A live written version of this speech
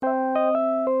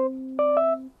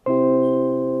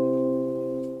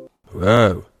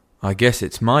I guess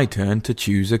it's my turn to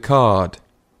choose a card.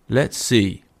 Let's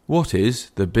see. What is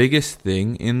the biggest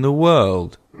thing in the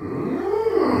world?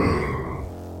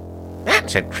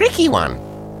 That's a tricky one.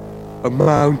 A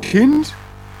mountain?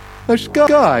 A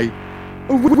sky?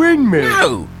 A windmill?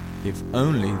 No! If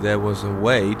only there was a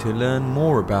way to learn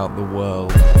more about the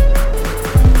world.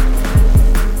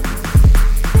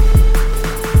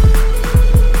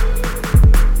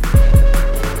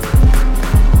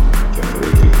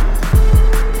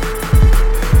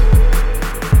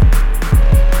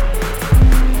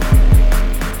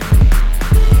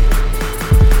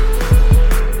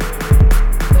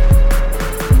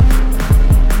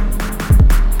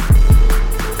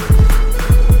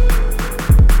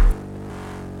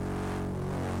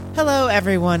 Hello,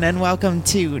 everyone, and welcome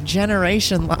to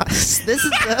Generation Lost. This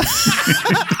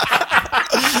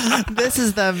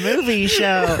is the movie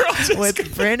show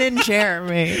with Bryn and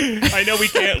Jeremy. I know we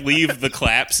can't leave the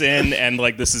claps in, and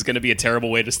like this is going to be a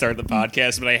terrible way to start the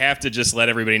podcast, but I have to just let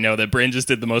everybody know that Bryn just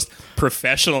did the most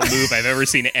professional move I've ever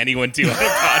seen anyone do on a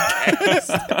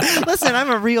podcast. Listen,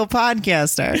 I'm a real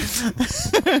podcaster.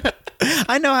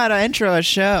 I know how to intro a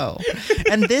show.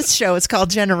 And this show is called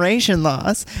Generation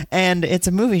Loss, and it's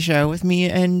a movie show with me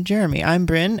and Jeremy. I'm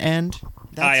Bryn, and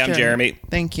that's Hi, I'm Jeremy.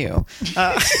 Thank you.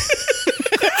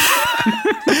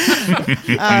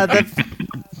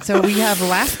 So we have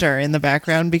laughter in the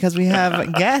background because we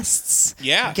have guests.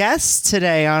 Yeah. Guests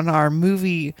today on our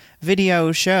movie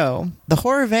video show. The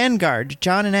Horror Vanguard,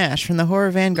 John and Ash from the Horror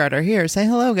Vanguard are here. Say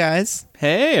hello, guys.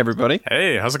 Hey, everybody.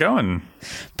 Hey, how's it going?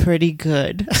 Pretty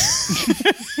good.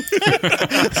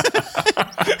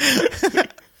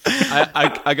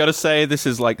 I gotta say, this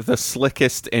is like the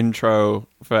slickest intro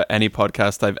for any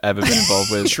podcast I've ever been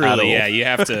involved with. Truly, yeah. You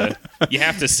have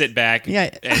to sit back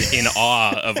in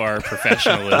awe of our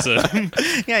professionalism.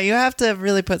 Yeah, you have to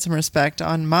really put some respect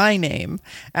on my name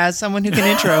as someone who can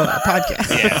intro a podcast.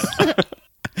 Yeah.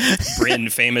 Bryn,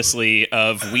 famously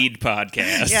of Weed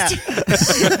Podcast. Yeah.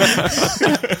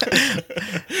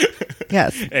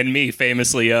 Yes. And me,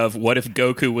 famously of What If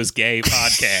Goku Was Gay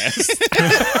Podcast.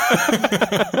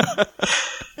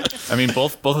 I mean,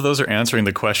 both of those are answering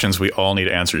the questions we all need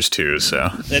answers to, so.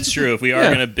 That's true. If we are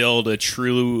going to build a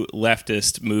true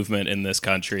leftist movement in this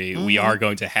country, we are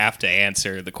going to have to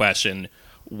answer the question,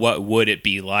 what would it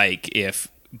be like if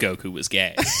Goku was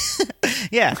gay?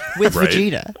 Yeah, with Right.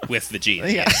 Vegeta. With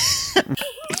Vegeta. Yeah.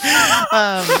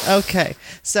 Okay,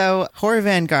 so Horror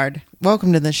Vanguard,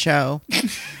 welcome to the show.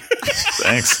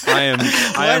 Thanks. I'm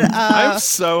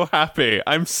so happy.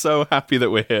 I'm so happy that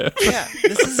we're here. Yeah,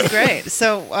 this is great.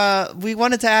 So we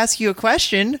wanted to ask you a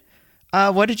question.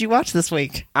 What did you watch this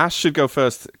week? Ash should go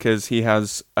first because he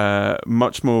has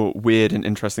much more weird and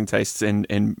interesting tastes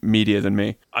in media than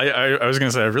me. I was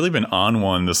going to say, I've really been on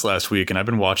one this last week, and I've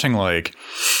been watching, like,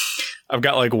 I've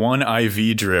got, like, one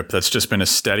IV drip that's just been a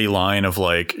steady line of,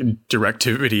 like,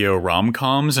 direct-to-video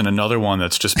rom-coms, and another one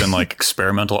that's just been, like,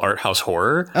 experimental art house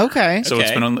horror. Okay. So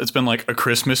it's been like A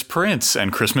Christmas Prince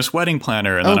and Christmas Wedding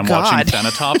Planner, and then I'm watching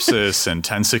Thanatopsis and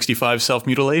 1065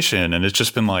 Self-Mutilation, and it's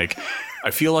just been, like,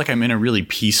 I feel like I'm in a really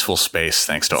peaceful space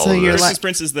thanks to all of this. Christmas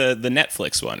Prince is the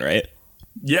Netflix one, right?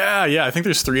 Yeah, I think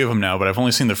there's 3 of them now, but I've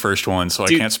only seen the first one, so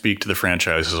Dude, I can't speak to the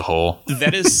franchise as a whole.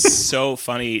 That is so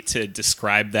funny to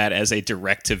describe that as a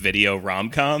direct-to-video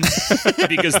rom-com,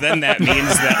 because then that means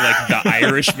that, like, The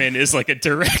Irishman is like a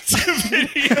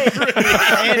direct-to-video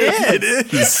release. It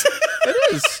is.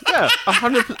 It is. Yeah,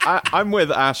 100%. I'm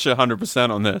with Ash 100%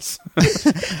 on this.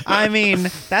 I mean,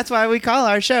 that's why we call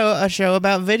our show a show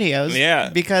about videos. Yeah.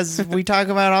 Because we talk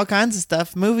about all kinds of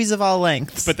stuff, movies of all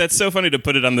lengths. But that's so funny to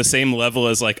put it on the same level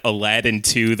as, like, Aladdin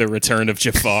 2, The Return of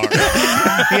Jafar.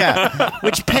 Yeah,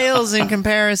 which pales in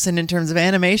comparison in terms of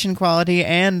animation quality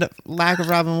and lack of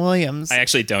Robin Williams. I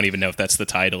actually don't even know if that's the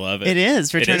title of it. It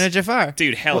is Return It is? of Jafar.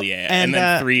 Dude, hell yeah. and, And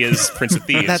then 3 is Prince of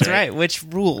Thieves. That's right, which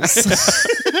rules.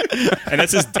 And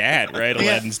that's his dad, right? Yeah.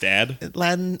 Aladdin's dad.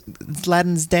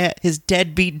 Aladdin's dad, his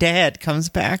deadbeat dad, comes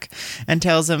back and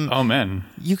tells him, Oh, man.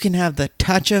 "You can have the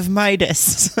touch of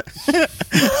Midas."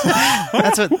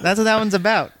 That's what that one's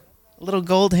about. A little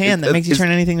gold hand that makes you turn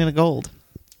anything into gold.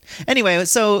 Anyway,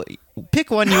 so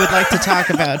pick one you would like to talk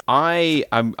about. I'm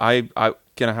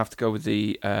gonna have to go with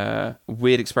the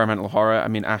weird experimental horror. I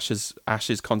mean, Ash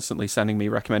is constantly sending me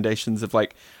recommendations of,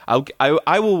 like,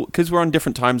 I will, because we're on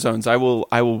different time zones. I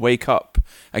will wake up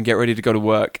and get ready to go to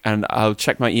work, and I'll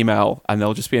check my email, and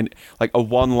there'll just be a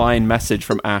one-line message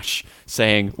from Ash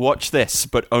saying, "Watch this,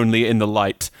 but only in the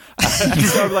light." And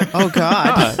so I'm like, Oh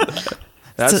God.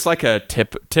 that's like a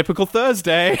typical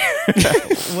Thursday.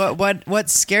 What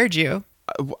scared you?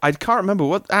 I can't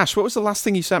remember. Ash, what was the last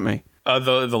thing you sent me?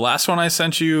 The last one I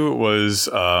sent you was,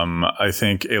 I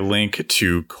think, a link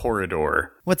to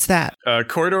Corridor. What's that?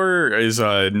 Corridor is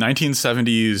a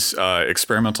 1970s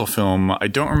experimental film. I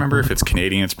don't remember if it's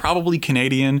Canadian. It's probably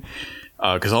Canadian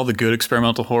because all the good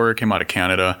experimental horror came out of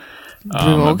Canada.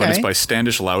 But it's by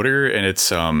Standish Louder, and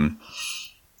it's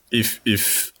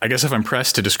if I'm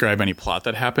pressed to describe any plot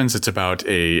that happens, it's about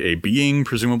a being,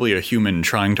 presumably a human,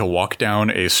 trying to walk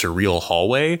down a surreal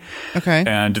hallway. Okay.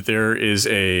 And there is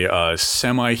a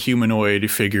semi-humanoid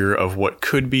figure of what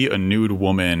could be a nude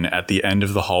woman at the end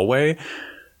of the hallway,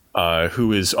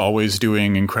 who is always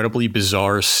doing incredibly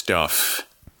bizarre stuff.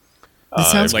 That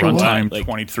sounds like cool. one Time like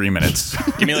 23 minutes.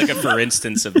 Give me like a for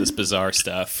instance of this bizarre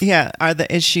stuff. Yeah.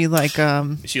 Is she like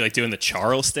Is she like doing the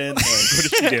Charleston? Like, what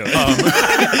is she doing?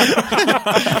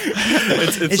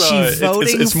 is she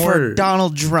voting it's more, for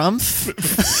Donald Trump?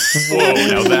 Whoa,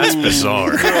 now that's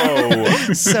bizarre.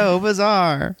 So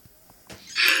bizarre.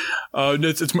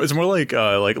 It's more like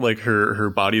her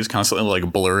body is constantly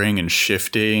like blurring and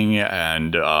shifting,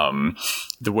 and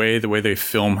the way they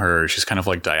film her, she's kind of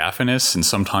like diaphanous, and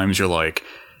sometimes you're like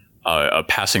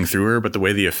passing through her, but the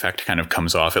way the effect kind of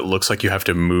comes off, it looks like you have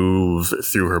to move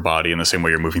through her body in the same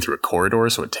way you're moving through a corridor,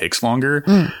 so it takes longer.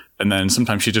 And then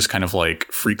sometimes she just kind of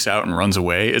like freaks out and runs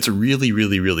away. It's really,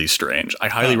 really, really strange. I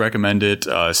highly recommend it.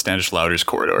 Standish Louder's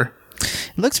Corridor.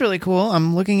 It looks really cool.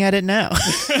 I'm looking at it now.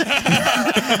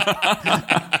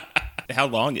 How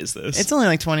long is this? It's only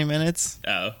like 20 minutes.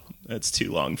 Oh, that's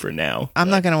too long for now. I'm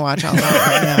not going to watch all that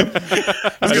right now.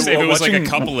 I was gonna say, if it was like a watching-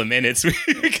 couple of minutes, we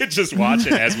could just watch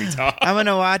it as we talk. I'm going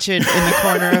to watch it in the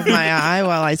corner of my eye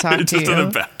while I talk It's to just in the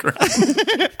you.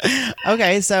 background.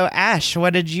 Okay, so Ash,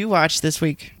 what did you watch this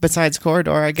week besides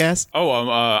Corridor, I guess?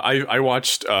 I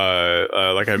watched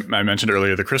like I mentioned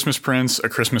earlier, The Christmas Prince, A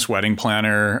Christmas Wedding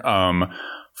Planner,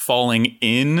 Falling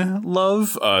in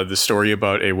Love, the story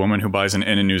about a woman who buys an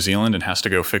inn in New Zealand and has to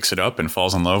go fix it up and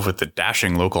falls in love with the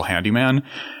dashing local handyman,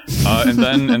 and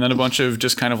then a bunch of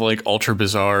just kind of like ultra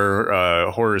bizarre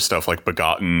horror stuff like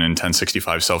Begotten and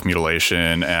 1065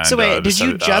 Self-Mutilation. And So wait, did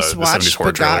you just the watch 70s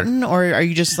horror trailer. Begotten, or are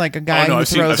you just like a guy who I've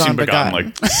throws seen on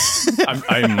Begotten?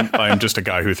 I'm just a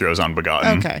guy who throws on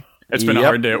Begotten. Okay. It's been a Yep.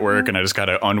 hard day at work, and I just got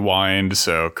to unwind.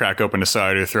 So crack open a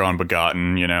cider, throw on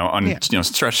Begotten,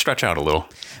 stretch out a little.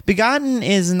 Begotten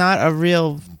is not a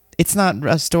real. It's not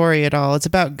a story at all. It's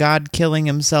about God killing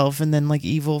himself and then like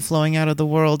evil flowing out of the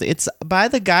world. It's by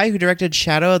the guy who directed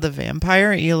Shadow of the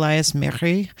Vampire, Elias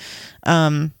Meri.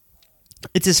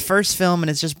 It's his first film,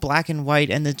 and it's just black and white,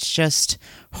 and it's just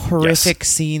horrific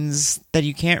scenes that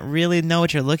you can't really know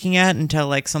what you're looking at until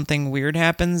like something weird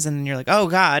happens, and you're like, "Oh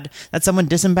God, that's someone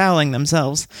disemboweling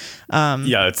themselves."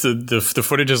 Yeah, it's the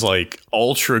footage is like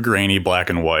ultra grainy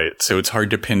black and white, so it's hard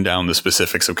to pin down the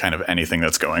specifics of kind of anything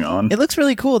that's going on. It looks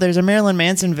really cool. There's a Marilyn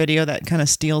Manson video that kind of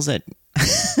steals it.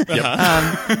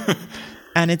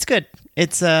 And it's good.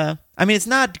 It's it's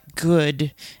not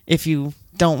good if you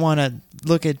don't want to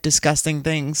look at disgusting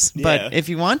things, Yeah. but if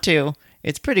you want to,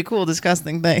 it's pretty cool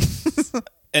disgusting things.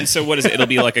 And so what is it? It'll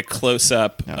be like a close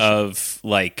up of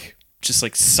like just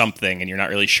like something, and you're not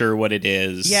really sure what it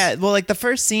is. Yeah, well, like the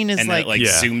first scene is And then like, it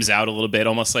Yeah. zooms out a little bit,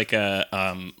 almost like a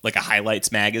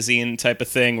highlights magazine type of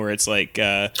thing, where it's like,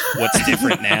 what's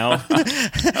different now?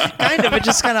 kind of, it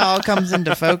just kind of all comes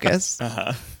into focus.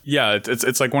 Yeah,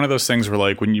 it's like one of those things where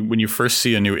like when you first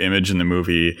see a new image in the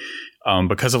movie,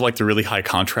 because of like the really high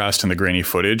contrast and the grainy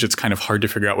footage, it's kind of hard to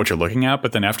figure out what you're looking at.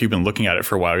 But then after you've been looking at it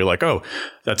for a while, you're like, oh,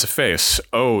 that's a face.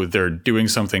 Oh, they're doing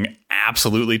something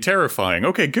absolutely terrifying.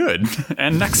 Okay, good.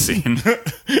 And next scene.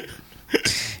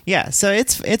 Yeah, so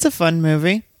it's a fun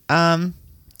movie.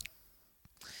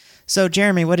 So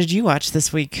Jeremy, what did you watch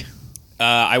this week?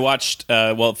 I watched,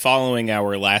 following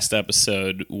our last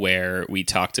episode where we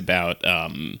talked about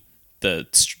the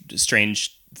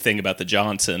strange thing about the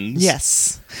Johnsons.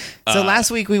 Yes. So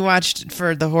last week we watched,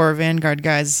 for the Horror Vanguard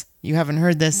guys, you haven't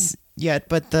heard this yet,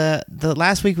 but the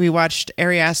last week we watched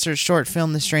Ari Aster's short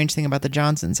film, The Strange Thing About the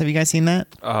Johnsons. Have you guys seen that?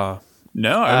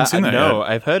 No, I haven't seen that No, yet.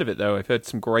 I've heard of it though. I've heard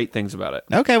some great things about it.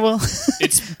 Okay, well,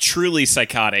 It's truly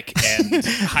psychotic, and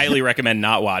highly recommend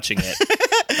not watching it.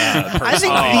 I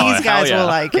think personally. these guys hell yeah. will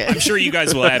like I'm it. sure you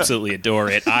guys will absolutely adore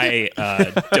it. I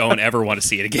don't ever want to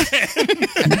see it again.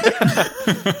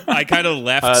 I kind of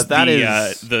left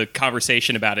the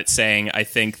conversation about it saying, I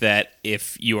think that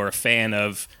if you are a fan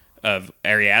of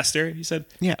Ari Aster, you said?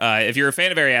 Yeah. If you're a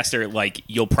fan of Ari Aster, like,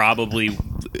 you'll probably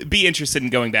be interested in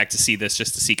going back to see this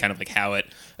just to see kind of like how it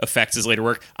affects his later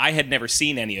work. I had never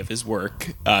seen any of his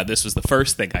work. This was the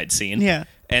first thing I'd seen. Yeah.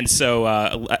 And so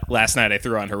last night I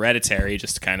threw on Hereditary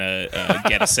just to kind of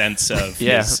get a sense of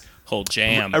Yeah. his whole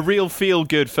jam. A real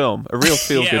feel-good film. A real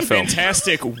feel-good film.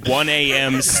 Fantastic 1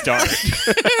 a.m. start.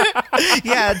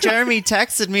 Yeah, Jeremy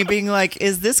texted me being like,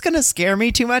 "Is this going to scare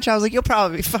me too much?" I was like, "You'll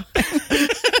probably be fine."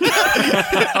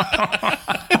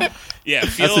 Yeah,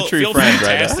 feel a true friend,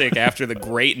 right? fantastic after the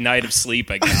great night of sleep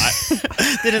I got.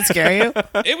 Did it scare you?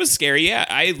 It was scary. Yeah,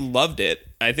 I loved it.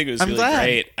 I think it was I'm really glad.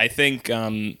 great. I think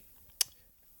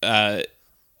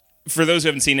for those who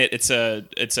haven't seen it, it's a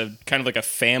kind of like a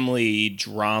family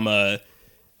drama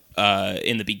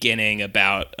in the beginning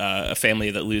about a family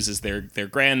that loses their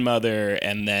grandmother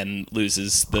and then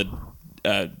loses the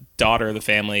daughter of the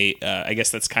family. I guess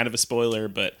that's kind of a spoiler,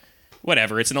 but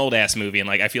whatever. It's an old ass movie, and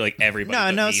like I feel like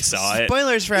everybody but me saw it.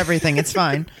 Spoilers for everything. It's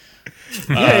fine.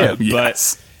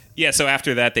 But yeah, so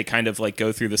after that, they kind of like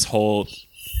go through this whole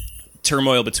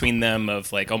turmoil between them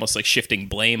of like almost like shifting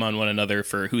blame on one another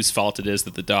for whose fault it is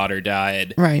that the daughter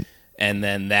died. Right. And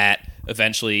then that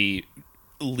eventually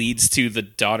leads to the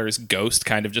daughter's ghost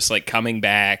kind of just like coming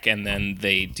back, and then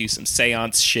they do some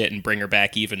seance shit and bring her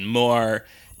back even more,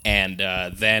 and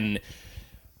then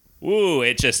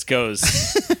it just goes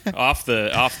off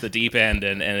the deep end,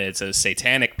 and it's a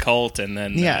satanic cult, and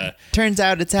then Yeah. Turns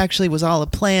out it's actually was all a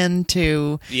plan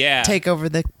to take over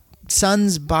the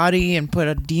son's body and put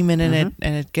a demon in it,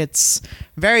 and it gets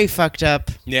very fucked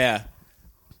up. Yeah.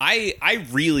 I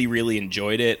really, really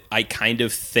enjoyed it. I kind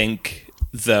of think,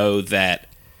 though, that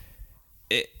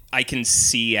I can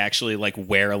see actually like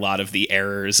where a lot of the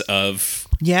errors of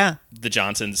the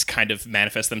Johnsons kind of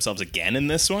manifest themselves again in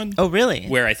this one. Oh, really?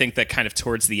 Where I think that kind of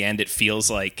towards the end, it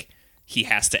feels like he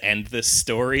has to end this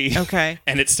story. Okay.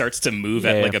 And it starts to move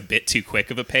at like a bit too quick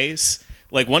of a pace.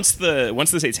 Like once the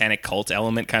satanic cult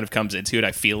element kind of comes into it,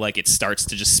 I feel like it starts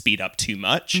to just speed up too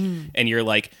much. And you're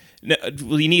like, no,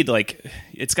 well, you need like,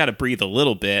 it's got to breathe a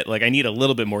little bit. Like I need a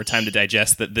little bit more time to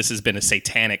digest that this has been a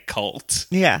satanic cult.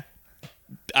 Yeah.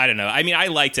 I don't know. I mean, I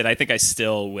liked it. I think I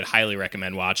still would highly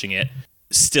recommend watching it.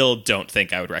 Still don't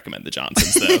think I would recommend the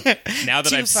Johnsons, though. Now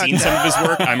that I've seen some of his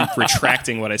work, I'm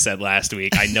retracting what I said last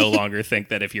week. I no longer think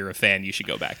that if you're a fan, you should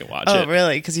go back and watch it. Oh,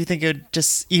 really? Because you think it would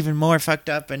just even more fucked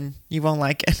up and you won't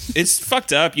like it. It's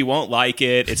fucked up. You won't like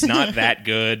it. It's not that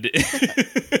good.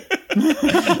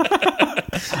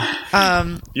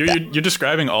 You're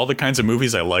describing all the kinds of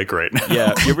movies I like right now.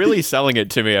 Yeah, you're really selling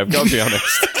it to me, I've got to be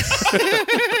honest.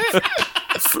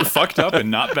 Fucked up and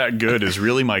not that good is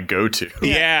really my go-to.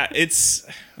 Yeah, it's...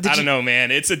 I don't know, man.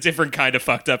 It's a different kind of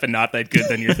fucked up and not that good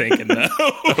than you're thinking, though.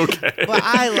 Okay. Well,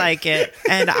 I like it.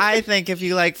 And I think if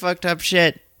you like fucked up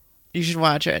shit, you should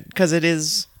watch it. Because it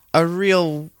is a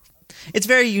real... It's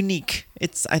very unique.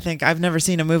 I think I've never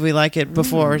seen a movie like it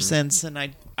before or since. And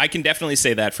I can definitely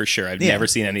say that for sure. I've never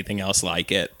seen anything else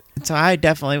like it. So I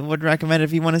definitely would recommend it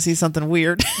if you want to see something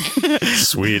weird.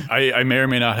 Sweet. I may or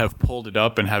may not have pulled it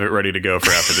up and have it ready to go for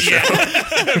after the show.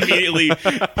 Immediately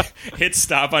hit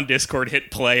stop on Discord, hit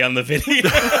play on the video.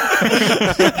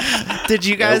 Did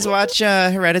you guys watch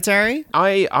Hereditary?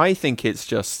 I think it's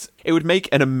just... It would make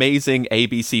an amazing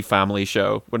ABC Family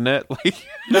show, wouldn't it? Like,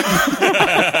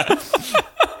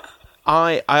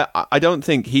 I don't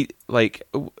think he... Like...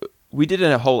 We did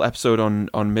a whole episode on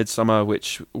Midsommar,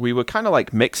 which we were kind of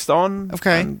like mixed on.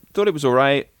 Okay. And thought it was all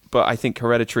right, but I think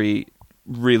Hereditary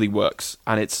really works,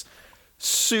 and it's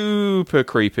super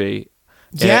creepy.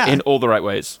 In all the right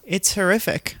ways. It's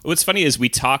horrific. What's funny is we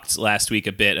talked last week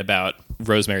a bit about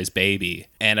Rosemary's Baby,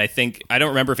 and I don't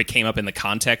remember if it came up in the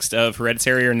context of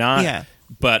Hereditary or not. Yeah.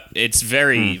 But it's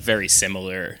very, very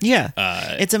similar. Yeah.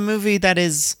 It's a movie that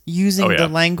is using the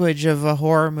language of a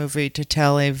horror movie to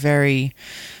tell a very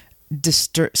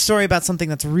story about something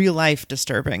that's real life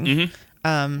disturbing.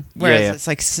 Whereas it's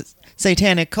like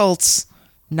satanic cults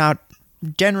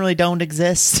generally don't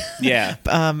exist. Yeah.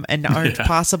 And aren't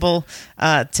possible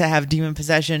to have demon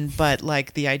possession, but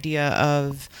like the idea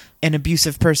of an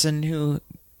abusive person who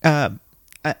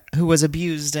was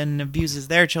abused and abuses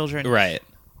their children. Right.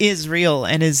 Is real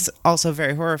and is also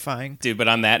very horrifying. Dude, but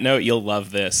on that note, you'll love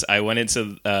this. I went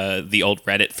into the old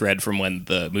Reddit thread from when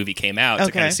the movie came out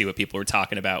to kind of see what people were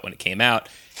talking about when it came out.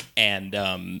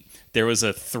 And there was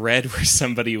a thread where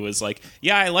somebody was like,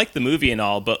 yeah, I like the movie and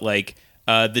all, but like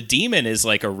the demon is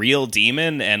like a real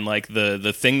demon, and like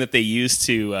the thing that they use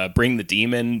to bring the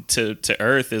demon to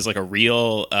Earth is like a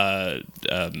real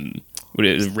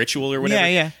ritual or whatever.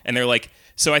 Yeah. And they're like,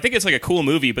 so I think it's like a cool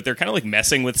movie, but they're kind of like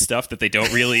messing with stuff that they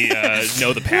don't really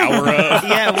know the power of.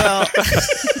 Yeah, well...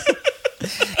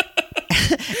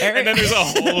 And then there's a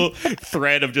whole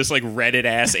thread of just like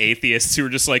Reddit-ass atheists who are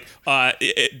just like,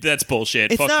 that's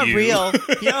bullshit. It's Fuck not you. real.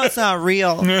 You know it's not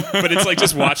real. But it's like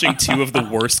just watching two of the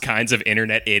worst kinds of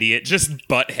internet idiot just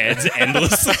butt heads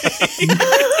endlessly.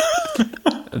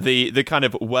 the kind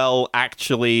of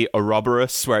actually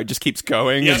Ouroboros where it just keeps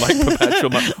going and like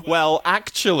perpetual.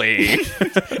 Actually,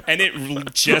 And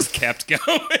it just kept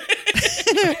going.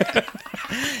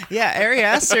 Yeah, Ari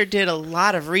Aster did a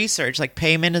lot of research. Like,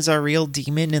 Payman is our real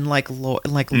demon in like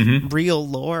real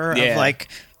lore Yeah. of like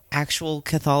actual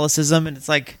Catholicism, and it's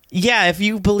like, yeah, if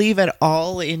you believe at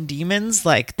all in demons,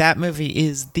 like that movie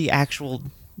is the actual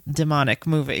demonic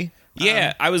movie.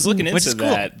 Yeah, I was looking which into is cool.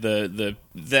 that.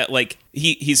 That like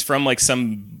he's from like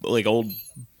some like old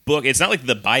book. It's not like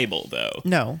the Bible though.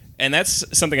 No. And that's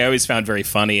something I always found very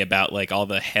funny about like all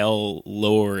the hell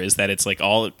lore is that it's like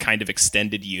all kind of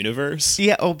extended universe.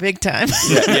 Yeah, oh, big time.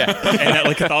 yeah. And that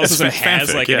like Catholicism It's has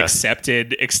fanfic, like an yeah.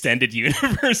 accepted extended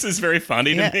universe is very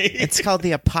funny Yeah, to me. it's called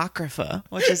the Apocrypha,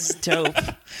 which is dope.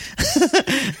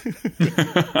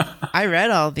 I read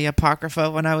all the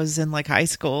Apocrypha when I was in like high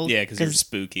school. Yeah, because you're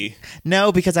spooky.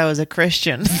 No, because I was a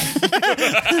Christian.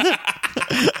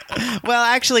 Well,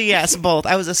 actually, yes, both.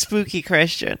 I was a spooky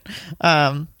Christian.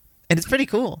 And it's pretty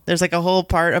cool. There's like a whole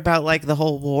part about like the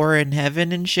whole war in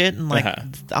heaven and shit, and like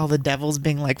all the devils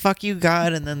being like, fuck you,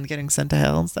 God, and then getting sent to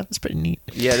hell and stuff. It's pretty neat.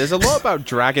 Yeah, there's a lot about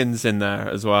dragons in there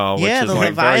as well. Which Yeah, is the like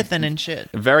Leviathan and shit.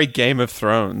 very Game of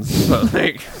Thrones. But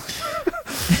like,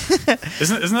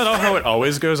 Isn't that all how it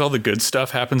always goes? All the good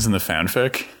stuff happens in the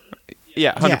fanfic.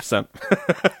 yeah, 100%.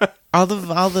 All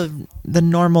the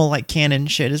normal like canon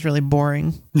shit is really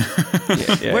boring.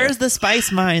 Yeah. Where's the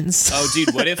spice mines? Oh,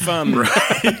 dude, what if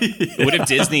what if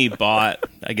Disney bought,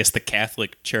 I guess, the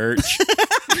Catholic Church?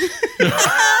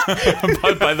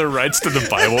 By the rights to the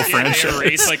Bible They franchise.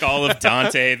 erase like all of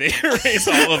Dante. They erase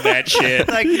all of that shit.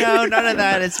 Like, no, none of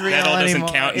that. It's real That all doesn't anymore.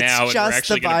 count It's now, and just we're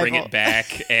actually the going to bring Bible. it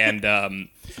back. And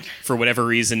for whatever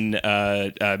reason,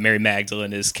 Mary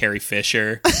Magdalene is Carrie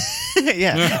Fisher.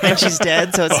 Yeah, and she's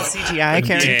dead, so it's a CGI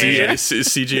character. Yeah.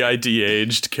 CGI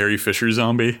de-aged Carrie Fisher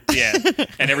zombie. Yeah,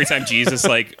 and every time Jesus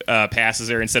like passes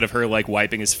her, instead of her like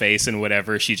wiping his face and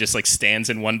whatever, she just like stands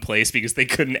in one place because they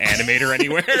couldn't animate her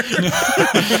anywhere.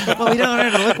 Well, we don't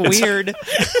want her to look weird.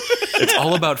 It's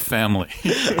all about family.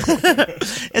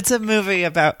 It's a movie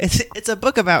about it's a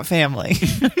book about family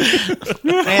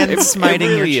and smiting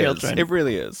it really your is. children. It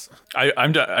really is.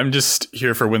 I'm just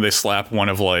here for when they slap one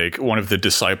of the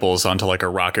disciples onto like a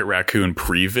Rocket Raccoon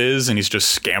previs and he's just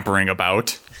scampering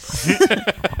about.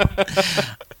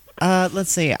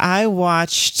 Let's see. I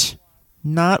watched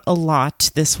not a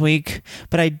lot this week,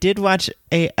 but I did watch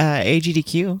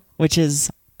AGDQ, which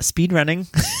is speedrunning,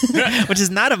 which is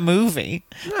not a movie,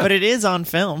 but it is on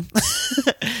film.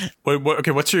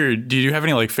 Okay, do you have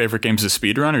any like favorite games to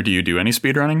speedrun, or do you do any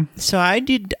speedrunning? So I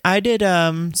did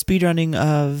speedrunning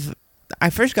of. I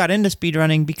first got into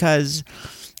speedrunning because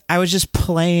I was just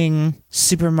playing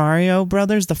Super Mario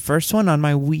Brothers, the first one, on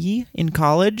my Wii in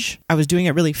college. I was doing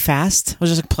it really fast. I was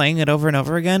just like playing it over and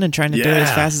over again and trying to do it as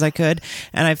Yeah. fast as I could.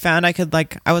 And I found I could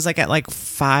I was like at like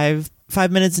 5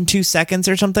 minutes and 2 seconds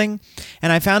or something.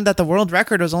 And I found that the world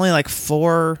record was only like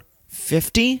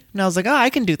 4:50. And I was like, oh, I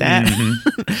can do that.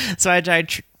 So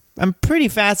I'm pretty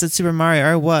fast at Super Mario, or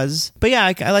I was. But yeah,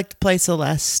 I like to play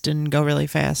Celeste and go really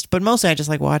fast. But mostly I just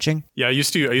like watching. Yeah, I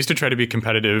used to try to be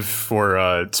competitive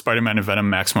for Spider-Man and Venom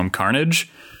Maximum Carnage.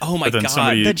 Oh my But then god!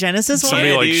 somebody- The Genesis one?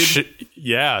 Somebody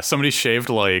Yeah, dude. somebody shaved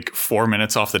like 4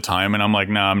 minutes off the time, and I'm like,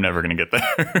 nah, I'm never gonna get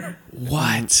there.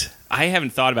 What? I haven't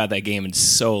thought about that game in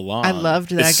so long. I loved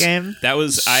that It's- game. That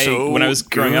was So when I was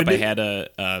growing up. I good. had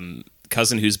a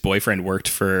cousin whose boyfriend worked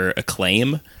for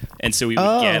Acclaim, and so we would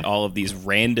Oh. get all of these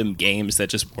random games that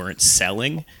just weren't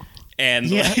selling. And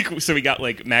Yeah. like, so we got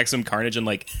like Maximum Carnage, and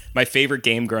like my favorite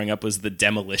game growing up was the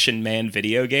Demolition Man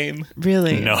video game,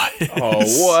 Really? No.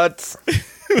 Oh, what?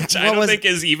 which I What don't was think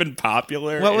is even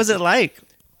popular. What was it like?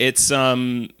 It's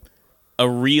a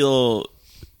real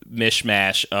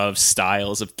mishmash of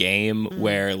styles of game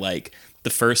where like the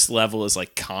first level is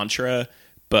like Contra,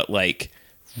 but like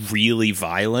really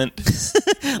violent.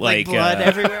 Like blood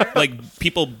everywhere? Like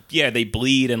people, they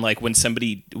bleed, and like when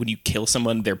you kill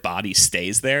someone, their body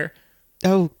stays there.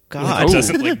 Oh, It God.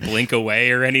 doesn't like blink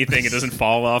away or anything. It doesn't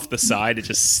fall off the side. It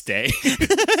just stays.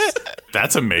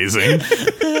 That's amazing.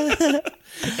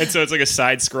 And so it's like a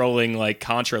side-scrolling like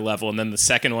Contra level, and then the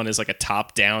second one is like a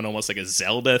top-down, almost like a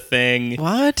Zelda thing.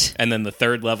 What? And then the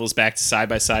third level's back to side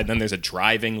by side. And then there's a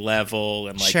driving level,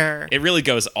 and like Sure. it really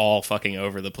goes all fucking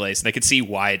over the place. And I could see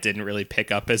why it didn't really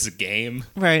pick up as a game.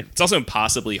 Right. It's also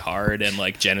impossibly hard, and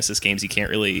like Genesis games, you can't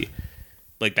really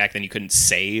like back then you couldn't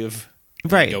save,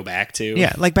 Right. go back to.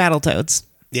 Yeah, like Battletoads.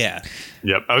 yeah.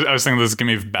 Yep. I was thinking this is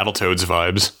gonna be Battletoads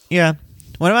vibes. Yeah.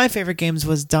 One of my favorite games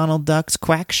was Donald Duck's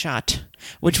Quackshot,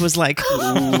 which was like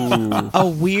a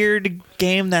weird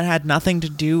game that had nothing to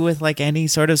do with like any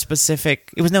sort of specific.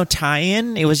 It was no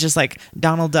tie-in. It was just like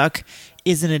Donald Duck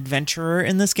is an adventurer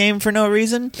in this game for no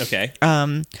reason. Okay.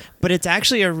 But it's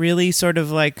actually a really sort of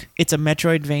like, it's a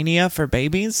Metroidvania for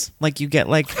babies. Like you get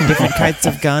like different kinds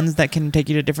of guns that can take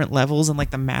you to different levels, and like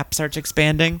the map starts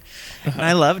expanding. And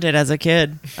I loved it as a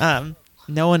kid.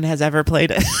 No one has ever played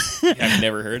it. I've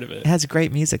never heard of it. It has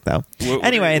great music though.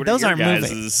 Anyway, what are those your aren't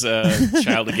moving. guys'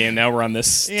 childhood game. Now we're on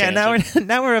this. Yeah, tangent.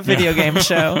 now we're a video game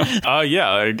show. Yeah,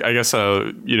 I guess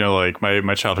like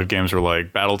my childhood games were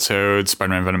like Battletoads,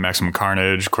 Spider-Man: Venom: Maximum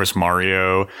Carnage, of course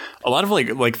Mario. A lot of like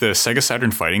the Sega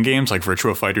Saturn fighting games like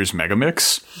Virtua Fighter's Mega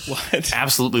Mix. What?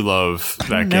 Absolutely love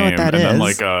that know game. what that and then is.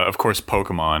 like of course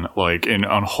Pokemon, like an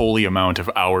unholy amount of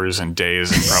hours and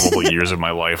days and probably years of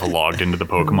my life logged into the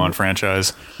Pokemon franchise.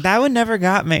 That one never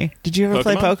got me. Did you ever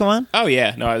play Pokemon? Oh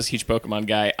yeah, no, I was a huge Pokemon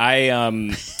guy.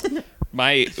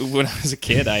 When I was a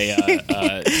kid,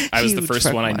 I was the Huge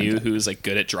first one I Pokemon knew guy. who was like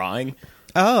good at drawing,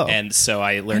 Oh. and so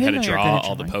I learned I how didn't to know you were draw good at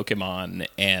all the Pokemon,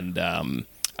 and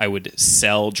I would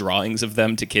sell drawings of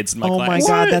them to kids in my Oh class. my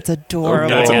god, that's adorable.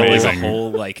 That's I had, like, amazing. a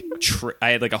whole like I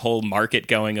had like a whole market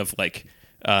going of like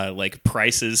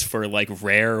prices for like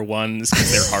rare ones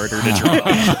because they're harder to draw.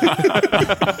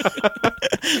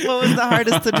 What was the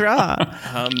hardest to draw?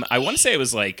 I want to say it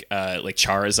was like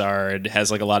Charizard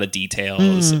has like a lot of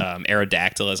details.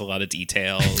 Aerodactyl has a lot of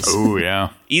details. Oh yeah.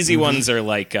 Easy ones are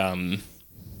like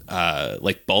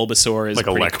Bulbasaur is Like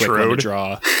a pretty quick one to Electrode?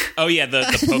 draw. Oh yeah, the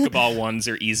Pokeball ones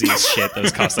are easy as shit.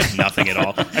 Those cost like nothing at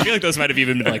all. I feel like those might have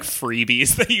even been like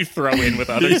freebies that you throw in with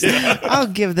other stuff. I'll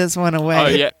give this one away. Oh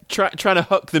yeah, trying to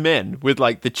hook them in with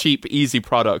like the cheap, easy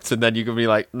products, and then you can be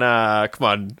like, nah, come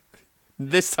on,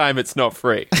 this time it's not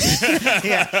free.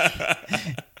 Yeah.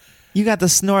 You got the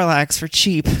Snorlax for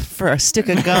cheap for a stick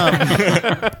of gum.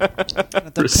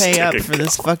 Have to pay up for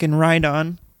this fucking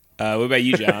ride-on. What about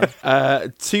you, John?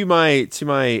 To my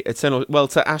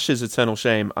to Ash's eternal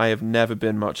shame, I have never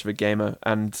been much of a gamer,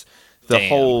 and the Damn.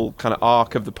 whole kind of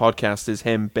arc of the podcast is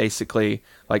him basically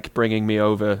like bringing me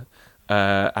over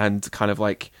and kind of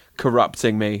like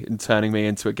corrupting me and turning me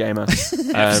into a gamer.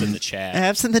 F's in the chat.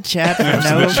 Apps in the chat for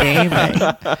no gaming.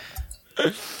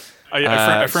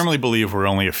 I firmly believe we're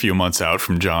only a few months out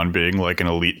from John being like an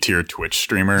elite tier Twitch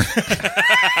streamer.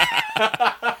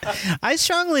 I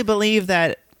strongly believe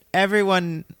that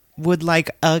everyone would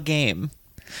like a game.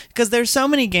 Because there's so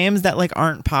many games that like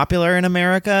aren't popular in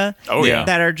America. Oh, yeah.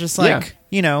 That are just like,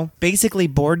 you know, basically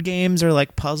board games or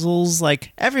like puzzles.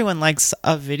 Like everyone likes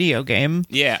a video game.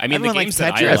 Yeah, I mean, Everyone the likes games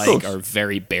that Tetris. I like are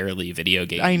very barely video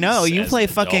games. I know, you as play an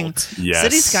fucking adult. Yes.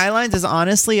 City Skylines is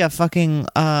honestly a fucking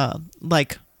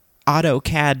like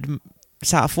AutoCAD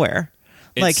software.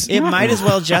 Like It's- it might as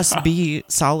well just be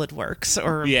SolidWorks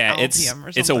or Yeah, Altium it's or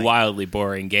something. it's a wildly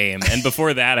boring game. And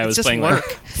before that, I was just playing work.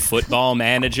 like Football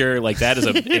Manager. Like that is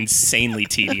an insanely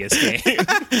tedious game.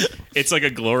 It's like a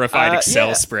glorified Excel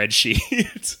yeah.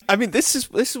 spreadsheet. I mean, this is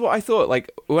what I thought.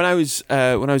 Like when I was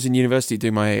in university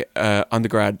doing my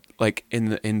undergrad, like in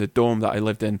the dorm that I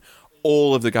lived in,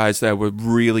 all of the guys there were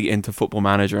really into Football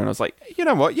Manager, and I was like, you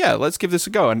know what? Yeah, let's give this a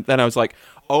go. And then I was like,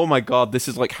 oh my god, this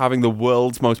is like having the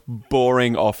world's most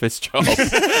boring office job. Yeah.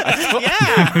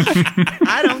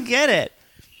 I don't get it.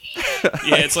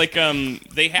 Yeah, it's like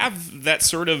they have that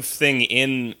sort of thing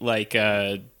in like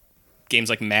games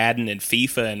like Madden and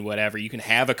FIFA and whatever. You can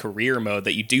have a career mode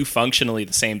that you do functionally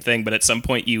the same thing, but at some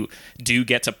point you do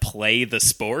get to play the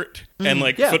sport. And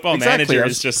like Yeah, Football exactly. Manager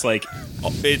is just like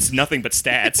it's nothing but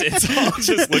stats. It's all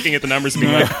just looking at the numbers and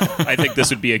being like, I think this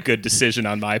would be a good decision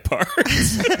on my part.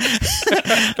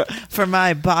 For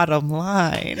my bottom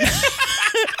line.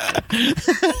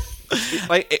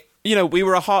 Like you know, we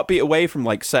were a heartbeat away from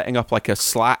like setting up like a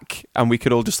Slack, and we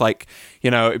could all just like, you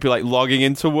know, it'd be like logging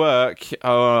into work.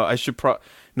 Oh,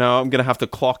 no, I'm gonna have to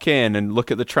clock in and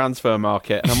look at the transfer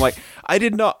market. And I'm like, I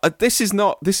did not. This is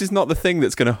not the thing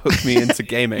that's gonna hook me into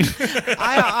gaming.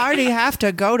 I already have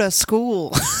to go to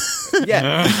school.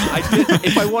 Yeah,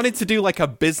 if I wanted to do like a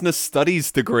business studies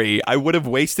degree, I would have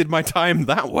wasted my time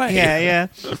that way. Yeah.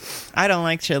 I don't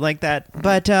like shit like that.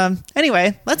 But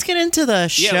anyway, let's get into the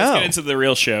show. Yeah, let's get into the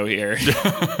real show here.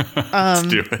 Let's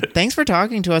do it. Thanks for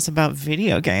talking to us about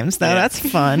video games. Though Yeah. that's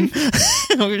fun.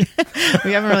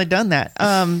 We haven't really done that.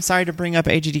 Sorry to bring up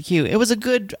AGDQ. It was a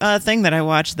good thing that I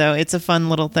watched, though. It's a fun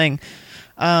little thing.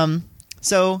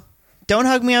 So Don't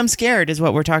Hug Me, I'm Scared is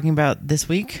what we're talking about this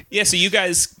week. Yeah, so you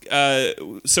guys,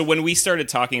 so when we started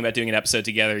talking about doing an episode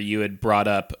together, you had brought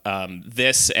up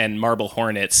this and Marble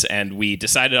Hornets, and we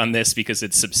decided on this because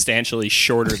it's substantially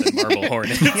shorter than Marble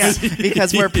Hornets. Yeah,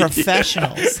 because we're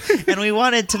professionals, and we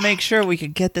wanted to make sure we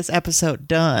could get this episode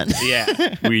done.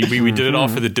 Yeah. We did it all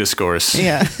for the discourse.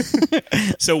 Yeah.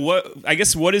 So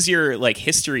what is your like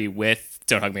history with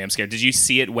Don't Hug Me, I'm Scared? Did you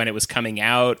see it when it was coming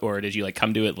out, or did you like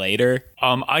come to it later?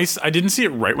 I didn't see it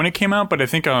right when it came out, but I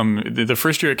think the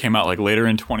first year it came out, like later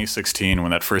in 2016,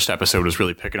 when that first episode was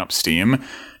really picking up steam,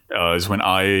 is when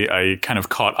I kind of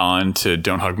caught on to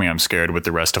Don't Hug Me, I'm Scared with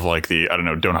the rest of like the, I don't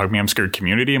know, Don't Hug Me, I'm Scared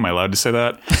community. Am I allowed to say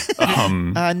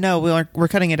that? No, we're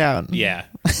cutting it out. Yeah.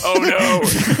 Oh no!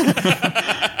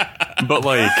 But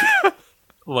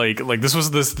like this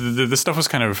stuff was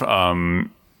kind of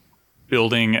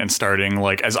building and starting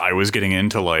like as I was getting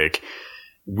into like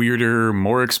weirder,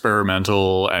 more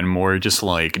experimental, and more just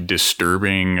like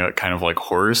disturbing kind of like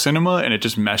horror cinema, and it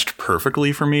just meshed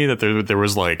perfectly for me that there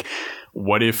was like,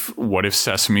 what if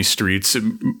Sesame Streets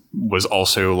was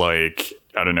also like,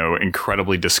 I don't know,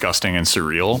 incredibly disgusting and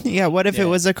surreal. Yeah, what if it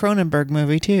was a Cronenberg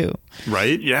movie too?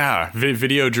 Right? Yeah,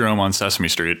 Videodrome on Sesame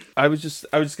Street. I was just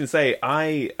gonna say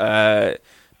I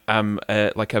am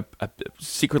like a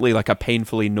secretly like a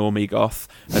painfully normie goth,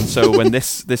 and so when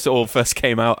this all first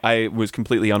came out, I was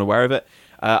completely unaware of it.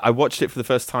 I watched it for the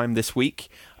first time this week.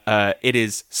 It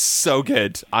is so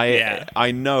good.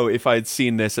 I know if I had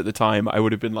seen this at the time, I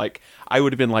would have been like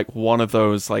one of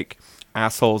those like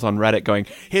assholes on Reddit going,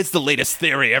 "Here's the latest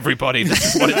theory, everybody.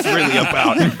 This is what it's really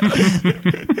about."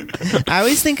 I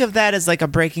always think of that as like a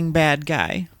Breaking Bad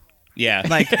guy. Yeah.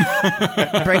 Like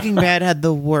Breaking Bad had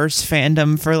the worst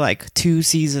fandom for like 2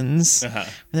 seasons. Uh-huh.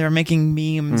 They were making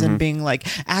memes and being like,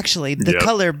 actually, the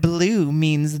color blue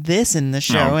means this in the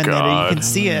show, and then you can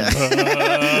see it.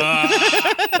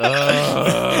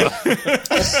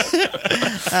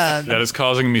 That is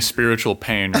causing me spiritual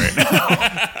pain right now.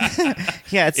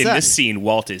 Yeah, it's in this scene,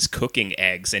 Walt is cooking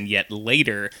eggs, and yet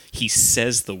later he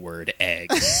says the word egg.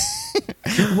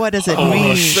 What does it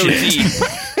mean? So deep.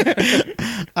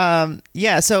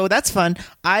 Yeah, so that's fun.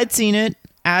 I'd seen it.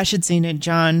 Ash had seen it.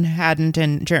 John hadn't,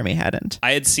 and Jeremy hadn't.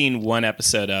 I had seen one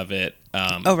episode of it.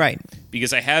 Oh, right.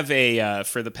 Because I have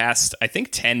for the past, I think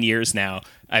 10 years now,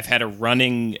 I've had a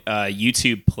running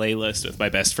YouTube playlist with my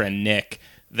best friend Nick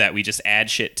that we just add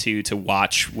shit to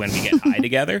watch when we get high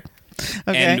together.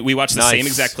 Okay. And we watch the same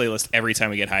exact playlist every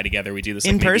time we get high together. We do this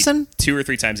like, in person 2 or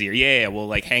 3 times a year. Yeah, we'll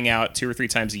like hang out 2 or 3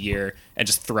 times a year and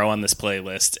just throw on this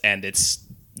playlist, and it's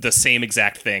the same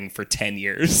exact thing for 10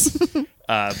 years.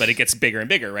 But it gets bigger and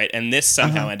bigger, right? And this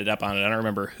somehow ended up on it. I don't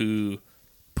remember who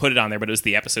put it on there, but it was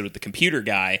the episode with the computer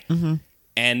guy. Mm-hmm.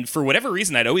 And for whatever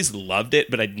reason, I'd always loved it,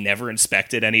 but I'd never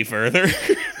inspected any further.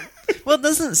 Well, it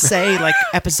doesn't say like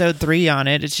episode 3 on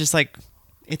it. It's just like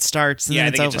it starts and then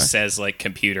it's over. It just says like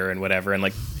computer and whatever. And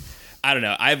like, I don't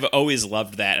know. I've always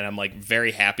loved that. And I'm like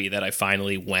very happy that I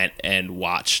finally went and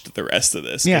watched the rest of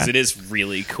this because it is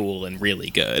really cool and really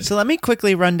good. So let me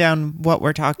quickly run down what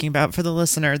we're talking about for the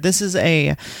listener. This is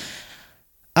a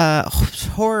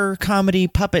horror comedy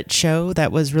puppet show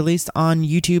that was released on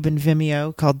YouTube and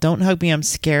Vimeo called Don't Hug Me, I'm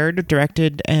Scared,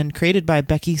 directed and created by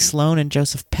Becky Sloan and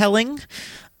Joseph Pelling.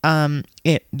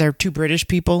 They're 2 British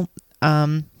people.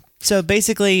 So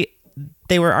basically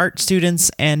they were art students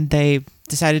and they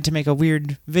decided to make a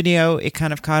weird video. It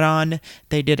kind of caught on.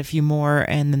 They did a few more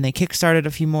and then they kickstarted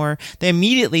a few more. They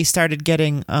immediately started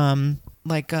getting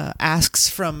asks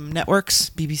from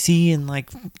networks, BBC and like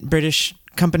British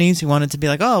companies who wanted to be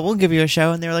like, oh, we'll give you a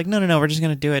show. And they were like, no, we're just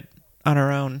going to do it on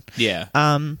our own. Yeah.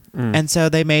 And so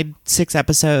they made 6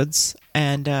 episodes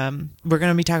and we're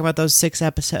going to be talking about those 6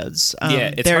 episodes.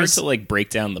 It's hard to like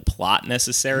break down the plot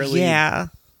necessarily. Yeah.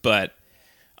 But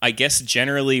I guess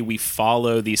generally we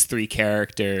follow these 3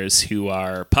 characters who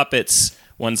are puppets.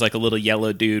 One's like a little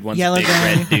yellow dude. One's a big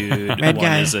red dude. Red one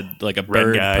guy. is a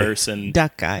bird person.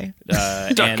 Duck guy.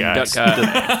 Duck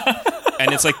guy.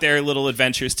 And it's like their little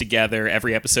adventures together.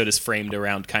 Every episode is framed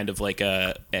around kind of like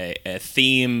a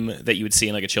theme that you would see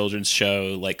in like a children's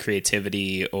show, like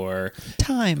creativity or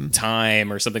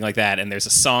time or something like that. And there's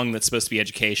a song that's supposed to be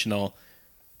educational.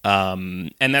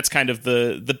 And that's kind of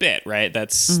the bit, right?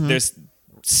 That's there's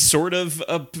sort of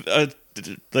a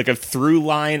through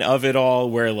line of it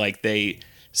all where like they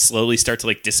slowly start to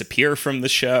like disappear from the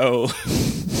show.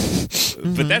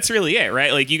 But that's really it,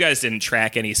 right? Like you guys didn't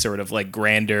track any sort of like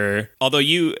grander, although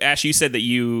you, Ash, you said that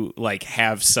you like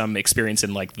have some experience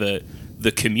in like the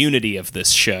community of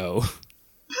this show.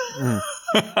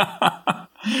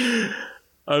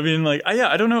 I mean, like, yeah,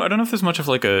 I don't know if there's much of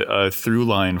like a through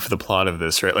line for the plot of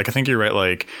this, right? Like, I think you're right.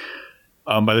 Like,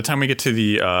 by the time we get to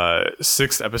the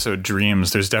sixth episode,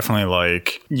 Dreams, there's definitely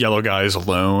like Yellow Guy's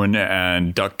alone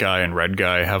and Duck Guy and Red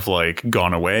Guy have like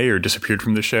gone away or disappeared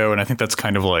from the show. And I think that's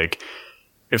kind of like,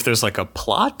 if there's like a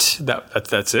plot,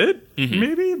 that's it,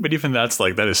 maybe. But even that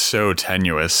is so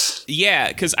tenuous. Yeah,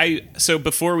 because so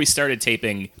before we started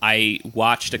taping, I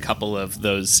watched a couple of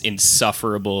those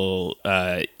insufferable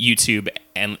YouTube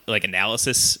and like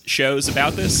analysis shows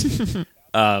about this.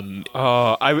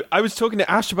 I was talking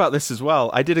to Ash about this as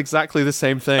well. I did exactly the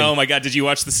same thing. Oh my god, did you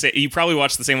watch the same? You probably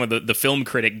watched the same one. The film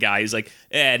critic guy. He's like,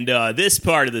 and this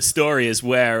part of the story is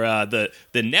where the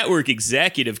network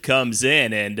executive comes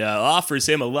in and offers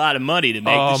him a lot of money to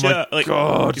make the show. My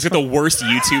God. He's got the worst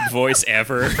YouTube voice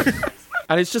ever.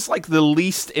 And it's just like the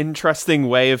least interesting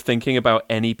way of thinking about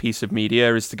any piece of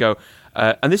media is to go,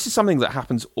 and this is something that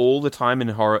happens all the time in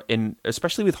horror,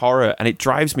 especially with horror, and it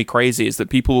drives me crazy, is that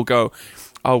people will go,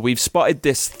 oh, we've spotted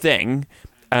this thing,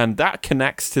 and that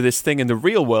connects to this thing in the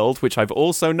real world, which I've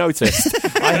also noticed.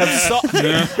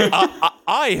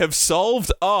 I have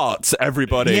solved art,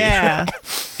 everybody. Yeah.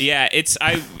 Yeah,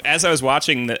 as I was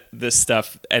watching this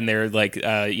stuff, and they're like,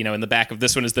 in the back of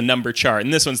this one is the number chart,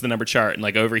 and this one's the number chart, and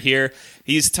like over here,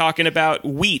 he's talking about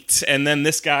wheat, and then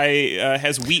this guy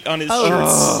has wheat on his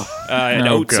shirts, and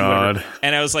oats. God.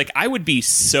 And I was like, I would be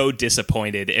so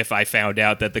disappointed if I found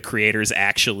out that the creators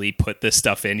actually put this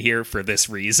stuff in here for this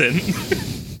reason.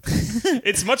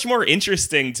 It's much more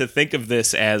interesting to think of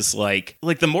this as like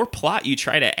the more plot you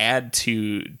try to add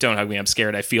to Don't Hug Me, I'm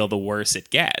Scared, I Feel, the worse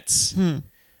it gets.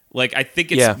 Like, I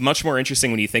think it's much more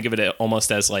interesting when you think of it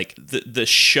almost as like the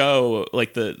show,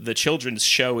 like the children's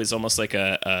show is almost like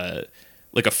a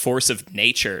force of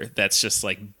nature that's just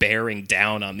like bearing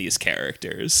down on these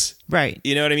characters. Right.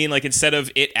 You know what I mean? Like, instead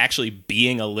of it actually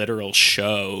being a literal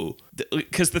show,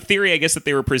 because the theory, I guess, that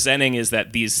they were presenting is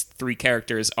that these three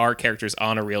characters are characters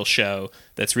on a real show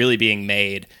that's really being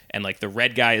made, and like the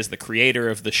Red Guy is the creator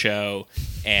of the show,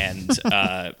 and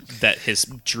that his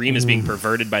dream is being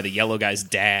perverted by the Yellow Guy's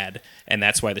dad, and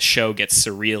that's why the show gets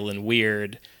surreal and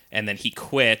weird, and then he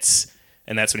quits,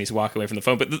 and that's when he's walking away from the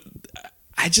phone. But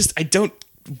I don't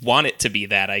want it to be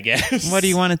that, I guess. What do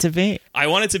you want it to be? I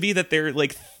want it to be that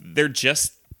they're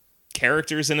just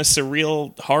characters in a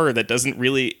surreal horror that doesn't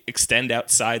really extend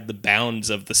outside the bounds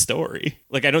of the story.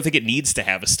 Like, I don't think it needs to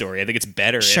have a story. I think it's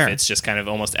better if it's just kind of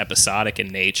almost episodic in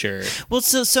nature. Well,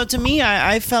 so to me,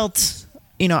 I felt,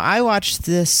 I watched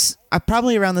this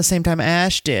probably around the same time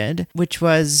Ash did, which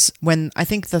was when I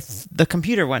think the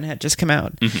computer one had just come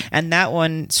out. Mm-hmm. And that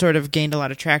one sort of gained a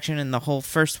lot of traction, and the whole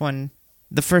first one,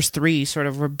 the first three sort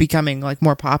of were becoming like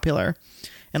more popular,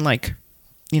 and like,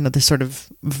 this sort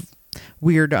of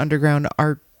weird underground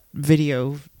art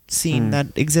video scene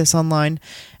that exists online.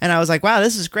 And I was like, wow,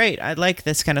 this is great. I like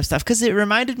this kind of stuff, because it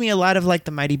reminded me a lot of like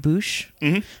the Mighty Boosh.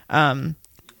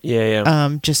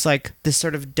 Mm-hmm. Just like this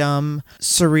sort of dumb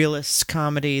surrealist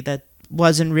comedy that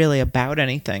wasn't really about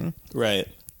anything. Right.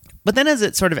 But then as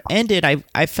it sort of ended,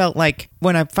 I felt like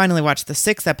when I finally watched the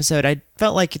 6th episode, I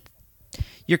felt like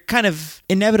you're kind of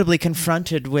inevitably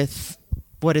confronted with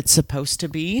what it's supposed to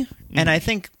be. And I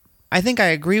think I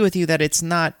agree with you that it's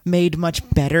not made much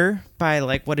better by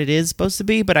like what it is supposed to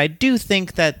be, but I do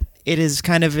think that it is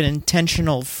kind of an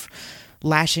intentional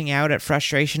lashing out at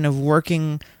frustration of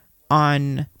working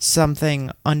on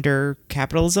something under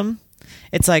capitalism.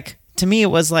 It's like, to me,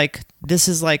 it was like, this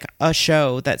is like a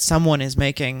show that someone is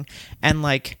making, and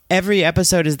like every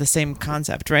episode is the same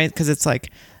concept, right? Because it's like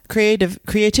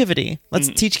creativity. Let's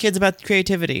teach kids about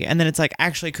creativity. And then it's like,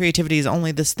 actually, creativity is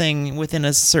only this thing within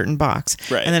a certain box.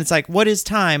 Right. And then it's like, what is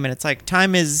time? And it's like,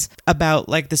 time is about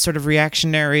like this sort of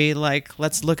reactionary, like,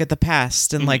 let's look at the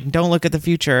past and like, don't look at the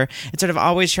future. It's sort of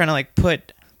always trying to like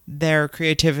put their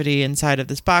creativity inside of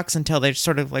this box until they're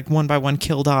sort of like one by one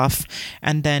killed off.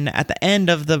 And then at the end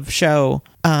of the show,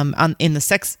 in the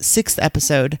 6th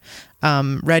episode,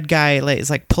 Red Guy is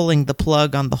like pulling the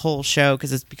plug on the whole show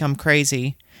because it's become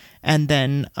crazy. And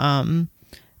then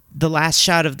the last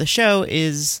shot of the show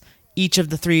is each of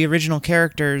the 3 original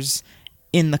characters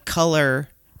in the color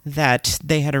that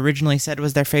they had originally said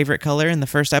was their favorite color in the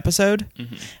first episode.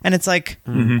 Mm-hmm. And it's like,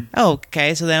 oh,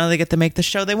 okay, so now they get to make the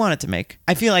show they wanted to make.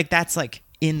 I feel like that's like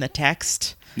in the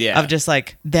text of just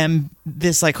like them,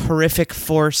 this like horrific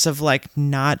force of like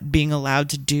not being allowed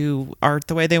to do art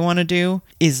the way they want to do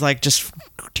is like just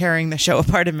tearing the show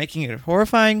apart and making it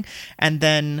horrifying. And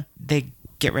then they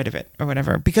get rid of it or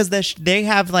whatever, because they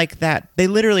have like that, they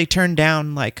literally turned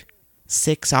down like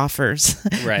 6 offers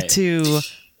right. to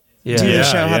do the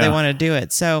show how they want to do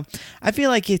it. So I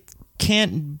feel like it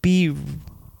can't be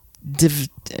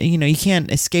you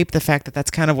can't escape the fact that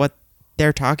that's kind of what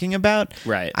they're talking about.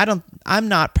 Right. I'm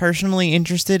not personally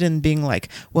interested in being like,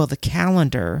 well, the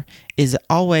calendar is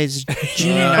always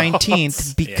June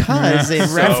 19th because it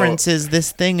references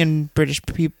this thing in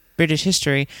British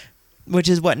history, which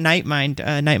is what Nightmind.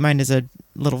 Nightmind is a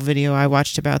little video I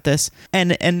watched about this,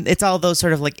 and it's all those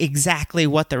sort of like exactly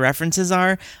what the references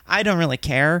are. I don't really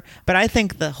care, but I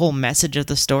think the whole message of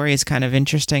the story is kind of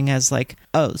interesting as like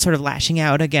sort of lashing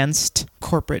out against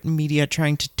corporate media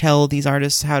trying to tell these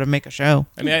artists how to make a show.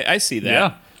 I mean, I see that.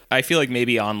 Yeah. I feel like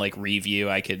maybe on like review,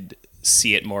 I could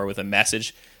see it more with a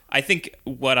message. I think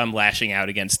what I'm lashing out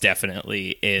against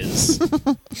definitely is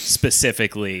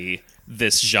specifically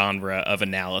this genre of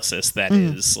analysis that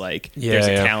is like there's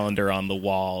a calendar on the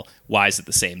wall. Why is it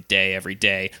the same day every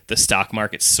day? The stock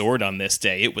market soared on this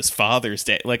day. It was Father's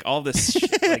Day. Like all this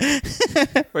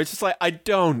Where it's just like, I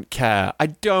don't care. I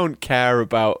don't care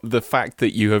about the fact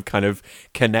that you have kind of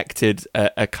connected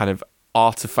a kind of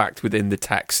artifact within the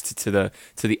text to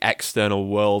the external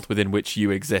world within which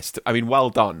you exist. I mean, well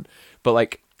done. But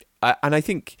like, and I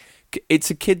think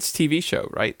it's a kids' TV show,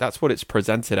 right? That's what it's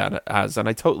presented as, and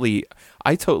I totally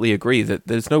agree that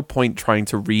there's no point trying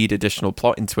to read additional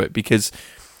plot into it because,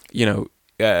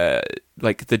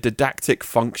 like the didactic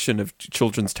function of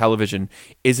children's television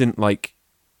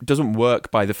doesn't work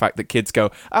by the fact that kids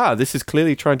go, this is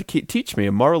clearly trying to teach me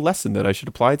a moral lesson that I should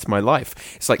apply to my life.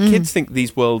 It's like kids think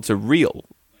these worlds are real,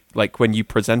 like when you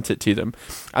present it to them,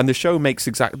 and this show makes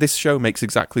exactly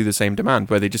the same demand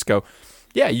where they just go,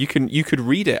 yeah, you could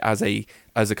read it as a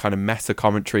kind of meta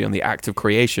commentary on the act of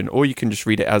creation, or you can just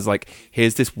read it as like,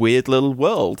 here's this weird little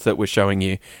world that we're showing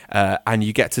you, and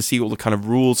you get to see all the kind of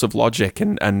rules of logic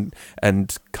and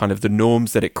kind of the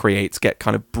norms that it creates get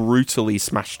kind of brutally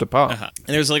smashed apart. And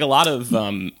there's like a lot of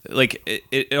like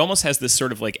it almost has this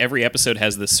sort of like every episode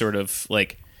has this sort of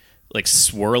like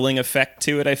swirling effect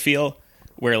to it. I feel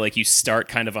where like you start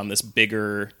kind of on this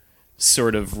bigger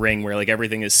sort of ring where like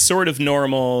everything is sort of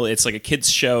normal. It's like a kid's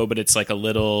show, but it's like a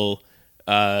little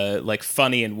like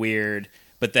funny and weird.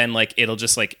 But then like it'll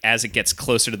just like as it gets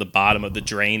closer to the bottom of the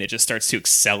drain, it just starts to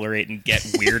accelerate and get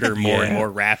weirder more and more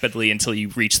rapidly until you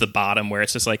reach the bottom where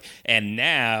it's just like, and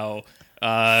now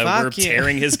we're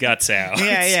tearing his guts out.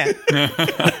 Yeah.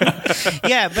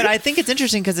 Yeah, but I think it's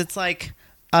interesting because it's like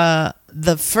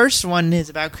the first one is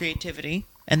about creativity.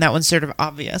 And that one's sort of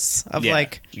obvious of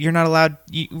like, you're not allowed,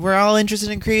 we're all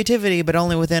interested in creativity, but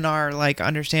only within our like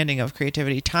understanding of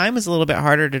creativity. Time is a little bit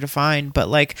harder to define, but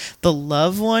like the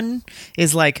love one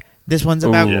is like, this one's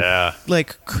about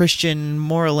like Christian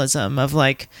moralism of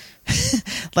like,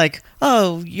 like,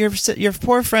 oh, your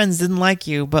poor friends didn't like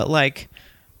you, but like,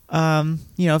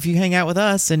 if you hang out with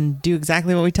us and do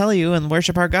exactly what we tell you and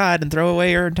worship our God and throw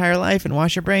away your entire life and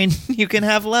wash your brain, you can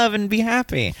have love and be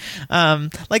happy.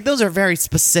 Like those are very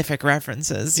specific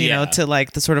references, you know, to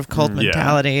like the sort of cult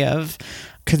mentality of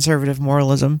conservative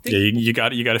moralism. Yeah, you got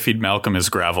to feed Malcolm his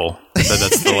gravel.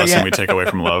 That's the lesson we take away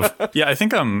from love. Yeah, I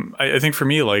think I think for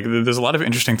me, like, there's a lot of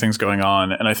interesting things going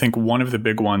on, and I think one of the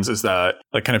big ones is that,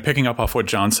 like, kind of picking up off what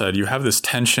John said, you have this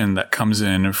tension that comes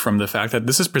in from the fact that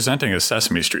this is presenting as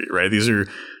Sesame Street, right? These are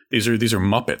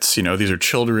Muppets, these are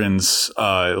children's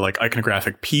like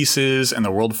iconographic pieces, and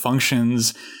the world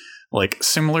functions like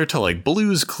similar to like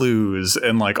Blue's Clues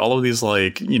and like all of these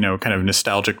like kind of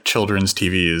nostalgic children's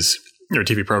TVs or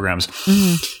TV programs.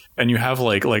 And you have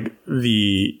like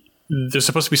there's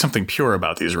supposed to be something pure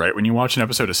about these, right? When you watch an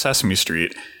episode of Sesame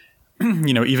Street,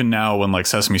 even now when like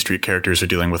Sesame Street characters are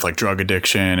dealing with like drug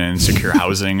addiction and insecure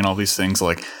housing and all these things,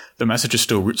 like the message is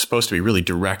still supposed to be really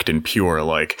direct and pure.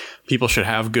 Like people should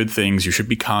have good things. You should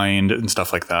be kind and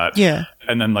stuff like that. Yeah.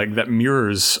 And then like that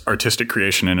mirrors artistic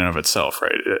creation in and of itself,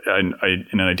 right? In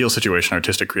an ideal situation,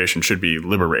 artistic creation should be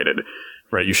liberated,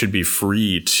 right? You should be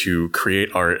free to create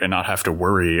art and not have to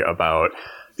worry about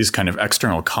these kind of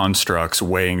external constructs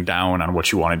weighing down on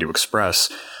what you wanted to express.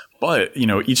 But,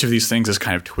 each of these things is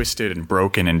kind of twisted and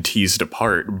broken and teased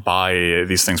apart by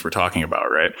these things we're talking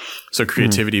about, right? So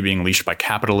creativity being leashed by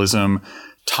capitalism,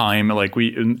 time,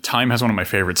 Time has one of my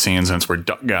favorite scenes, and it's where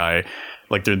Duck Guy,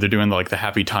 like they're doing like the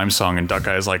happy time song, and Duck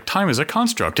Guy is like, time is a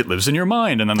construct, it lives in your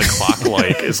mind. And then the clock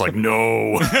is like,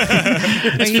 no.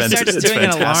 He starts doing an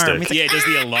alarm. Yeah, it does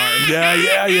the alarm.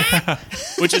 Yeah.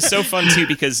 Which is so fun too,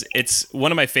 because it's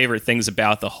one of my favorite things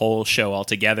about the whole show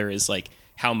altogether is like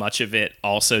how much of it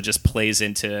also just plays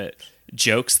into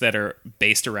jokes that are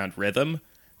based around rhythm.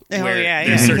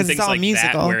 There's certain things like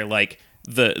musical. That where like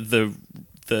the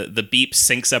beep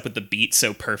syncs up with the beat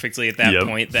so perfectly at that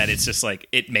point that it's just like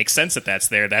it makes sense that that's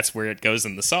there. That's where it goes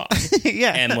in the song.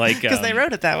 Yeah, and like because they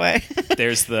wrote it that way.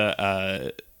 There's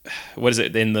the what is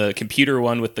it in the computer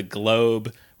one with the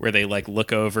globe where they like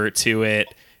look over to it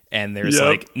and there's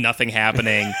like nothing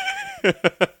happening.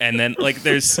 And then like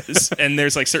there's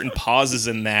like certain pauses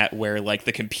in that where like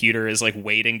the computer is like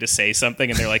waiting to say something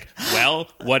and they're like, well,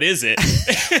 what is it?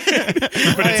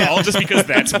 But it's all just because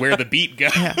that's where the beat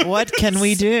goes. Yeah. What can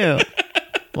we do?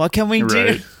 What can we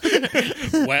do?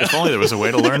 Well, If only there was a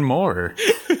way to learn more.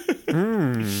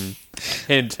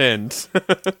 Hint, hint.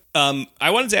 I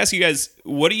wanted to ask you guys,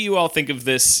 what do you all think of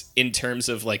this in terms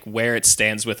of like where it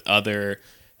stands with other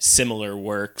similar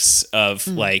works of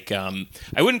like I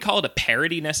wouldn't call it a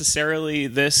parody necessarily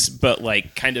but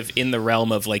like kind of in the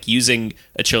realm of like using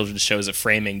a children's show as a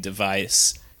framing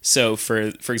device. So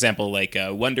for example, like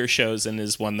Wonder Chosen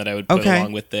is one that I would put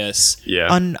along with this. Yeah.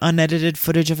 Unedited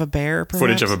footage of a bear, perhaps?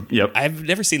 Footage of a yep. I've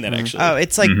never seen that actually. Oh,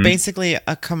 it's like basically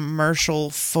a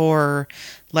commercial for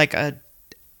like an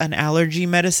allergy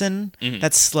medicine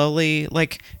that's slowly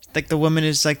like the woman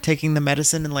is like taking the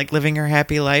medicine and like living her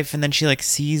happy life, and then she like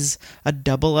sees a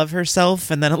double of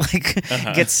herself, and then it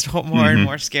like gets more and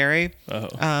more scary.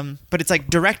 But it's like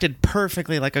directed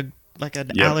perfectly like an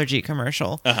allergy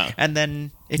commercial, and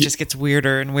then it just gets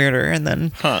weirder and weirder, and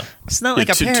then it's not like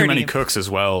a parody. Too many cooks as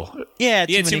well. Yeah,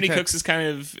 Too Many Cooks is kind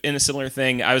of in a similar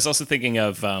thing. I was also thinking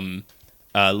of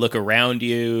Look Around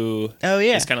You. Oh,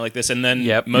 yeah. It's kind of like this. And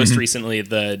then most recently,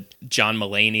 the John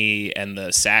Mulaney and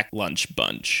the Sack Lunch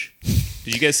Bunch.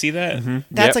 Did you guys see that?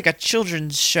 That's like a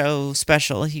children's show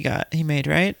special he made,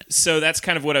 right? So that's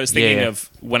kind of what I was thinking of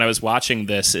when I was watching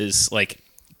this, is like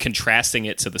contrasting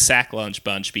it to the Sack Lunch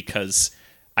Bunch, because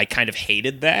I kind of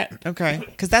hated that. Okay,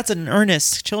 because that's an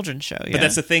earnest children's show. Yeah. But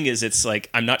that's the thing, is it's like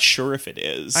I'm not sure if it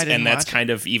is, and that's kind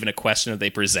of even a question that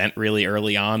they present really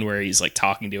early on, where he's like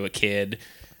talking to a kid,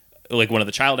 like one of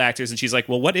the child actors, and she's like,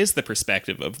 "Well, what is the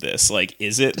perspective of this? Like,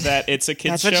 is it that it's a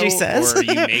kids That's show, what she says. or are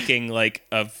you making like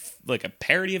a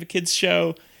parody of a kids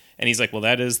show?" And he's like, "Well,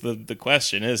 that is the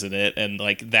question, isn't it?" And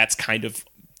like that's kind of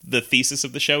the thesis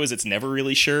of the show, is it's never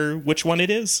really sure which one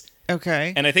it is.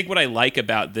 Okay. And I think what I like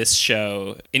about this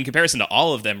show, in comparison to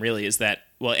all of them, really, is that,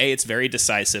 well, A, it's very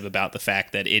decisive about the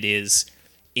fact that it is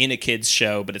in a kid's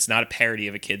show, but it's not a parody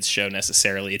of a kid's show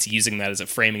necessarily. It's using that as a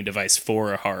framing device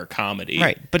for a horror comedy.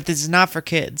 Right, but this is not for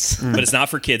kids. But it's not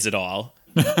for kids at all.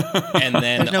 And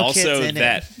then no also kids in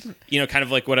that, kind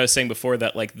of like what I was saying before,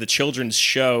 that like the children's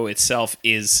show itself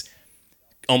is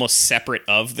almost separate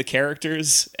of the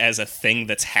characters as a thing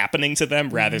that's happening to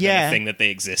them rather than a thing that they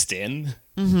exist in.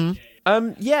 I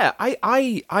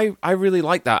really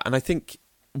like that, and I think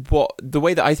the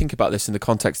way that I think about this in the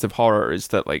context of horror is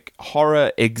that like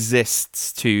horror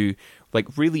exists to, like,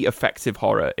 really effective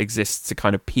horror exists to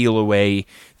kind of peel away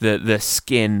the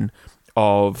skin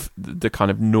of the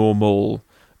kind of normal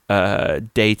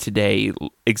day-to-day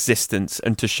existence,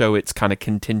 and to show its kind of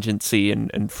contingency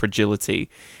and fragility.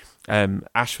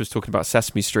 Ash was talking about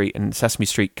Sesame Street, and Sesame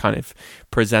Street kind of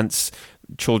presents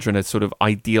children a sort of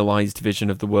idealized vision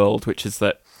of the world, which is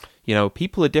that,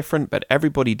 people are different, but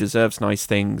everybody deserves nice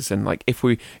things, and like if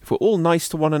we're all nice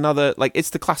to one another, like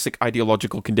it's the classic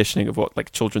ideological conditioning of what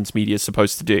like children's media is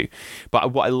supposed to do.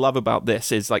 But what I love about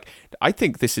this is, like, I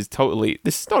think this is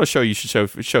not a show you should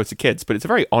show to kids, but it's a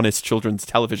very honest children's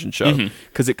television show,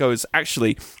 because it goes,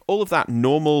 actually, all of that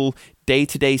normal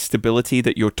day-to-day stability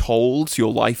that you're told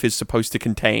your life is supposed to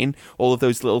contain, all of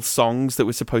those little songs that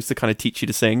we're supposed to kind of teach you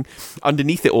to sing,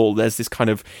 underneath it all, there's this kind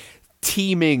of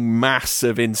teeming mass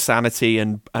of insanity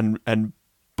and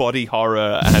body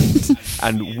horror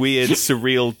and weird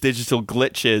surreal digital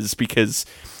glitches, because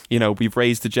we've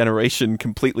raised a generation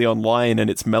completely online and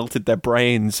it's melted their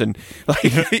brains, and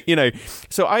like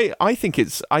so I think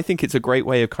it's a great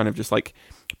way of kind of just like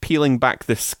peeling back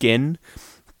the skin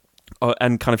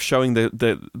and kind of showing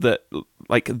the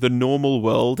like the normal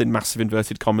world, in massive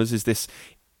inverted commas, is this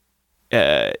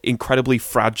incredibly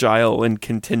fragile and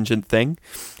contingent thing.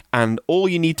 And all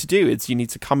you need to do is you need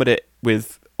to come at it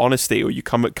with honesty, or you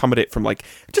come at it from like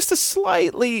just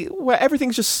where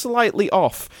everything's just slightly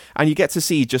off, and you get to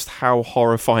see just how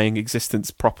horrifying existence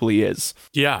properly is.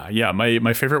 Yeah.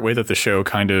 My favorite way that the show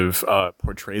kind of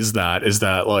portrays that is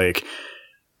that, like,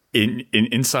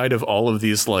 inside of all of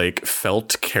these like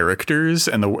felt characters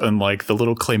and like the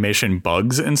little claymation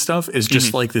bugs and stuff is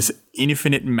just like this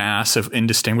infinite mass of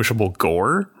indistinguishable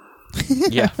gore.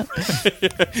 Yeah.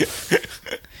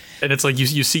 And it's like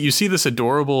you see this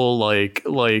adorable like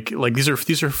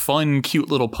these are fun, cute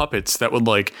little puppets that would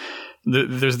like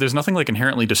there's nothing like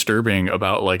inherently disturbing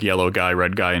about like yellow guy,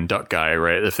 red guy, and duck guy,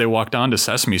 right? If they walked onto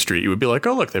Sesame Street, you would be like,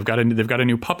 oh look, they've got a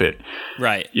new puppet,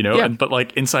 Right? you know. But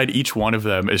like inside each one of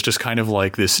them is just kind of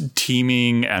like this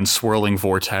teeming and swirling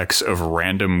vortex of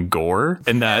random gore,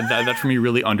 and that for me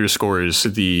really underscores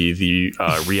the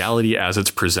reality as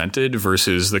it's presented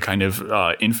versus the kind of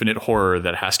infinite horror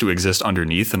that has to exist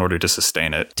underneath in order to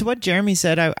sustain it. To what Jeremy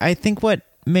said, I think what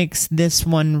makes this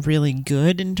one really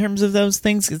good in terms of those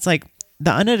things, it's like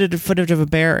the unedited footage of a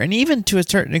bear, and even to a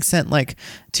certain extent, like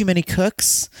Too Many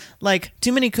Cooks. Like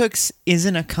Too Many Cooks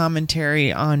isn't a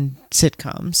commentary on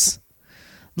sitcoms.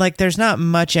 Like there's not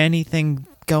much anything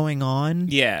going on.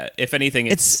 Yeah. If anything,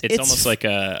 it's almost like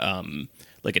a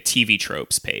TV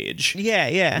tropes page.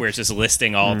 Yeah. Where it's just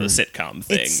listing all the sitcom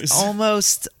things. It's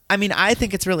almost, I mean, I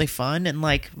think it's really fun and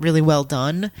like really well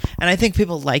done, and I think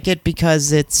people like it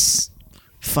because it's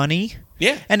funny.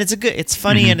 Yeah. And it's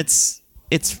funny and it's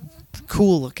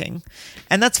cool looking.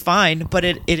 And that's fine, but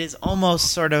it is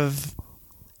almost sort of,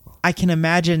 I can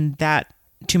imagine that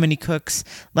Too Many Cooks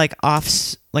like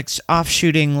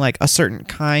offshooting like a certain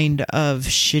kind of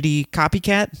shitty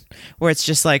copycat where it's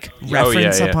just like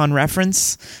reference upon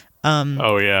reference.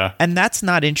 And that's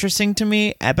not interesting to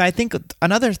me. But I think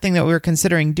another thing that we were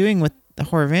considering doing with the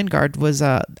Horror Vanguard was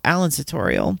Alan's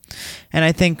tutorial. And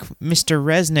I think Mr.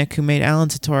 Resnick, who made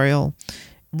Alan's tutorial,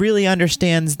 really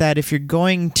understands that if you're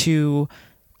going to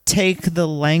take the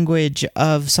language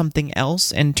of something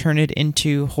else and turn it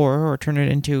into horror or turn it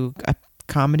into a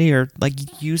comedy or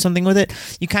like use something with it,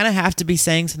 you kind of have to be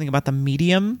saying something about the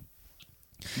medium.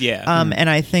 Yeah. And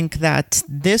I think that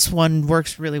this one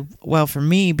works really well for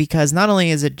me because not only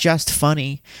is it just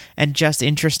funny and just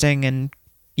interesting and,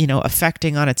 you know,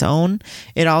 affecting on its own,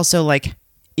 it also like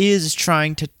is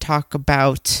trying to talk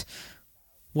about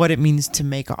what it means to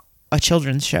make a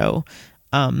children's show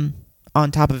on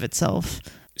top of itself.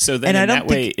 So then in that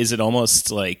way, is it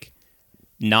almost like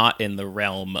not in the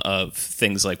realm of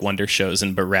things like Wonder Shows,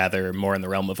 but rather more in the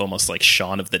realm of almost like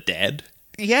Shaun of the Dead?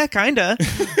 Yeah, kind of.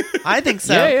 I think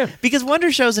so. Yeah. Because Wonder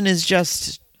Chosen is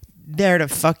just there to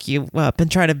fuck you up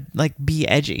and try to like be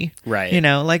edgy. Right. You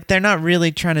know, like they're not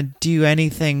really trying to do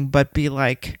anything but be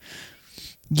like,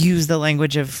 use the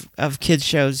language of kids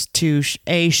shows to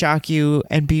A, shock you,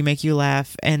 and B, make you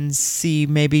laugh, and C,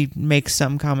 maybe make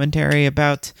some commentary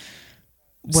about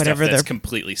whatever stuff that's they're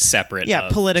completely separate. Yeah,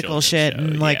 of political shit show.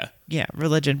 and like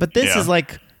religion. But this is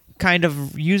like kind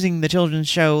of using the children's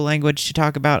show language to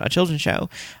talk about a children's show,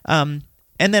 and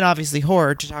then obviously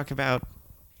horror to talk about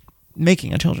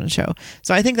making a children's show.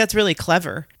 So I think that's really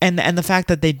clever, and the fact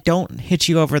that they don't hit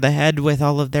you over the head with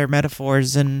all of their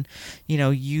metaphors and, you know,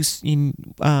 use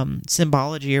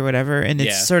symbology or whatever, and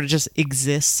it sort of just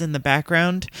exists in the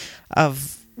background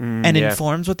of and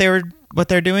informs what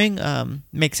they're doing,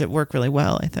 makes it work really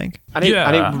well, I think. And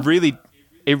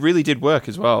it really did work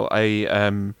as well.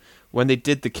 When they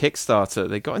did the Kickstarter,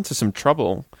 they got into some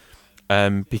trouble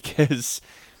because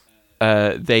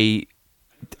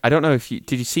I don't know if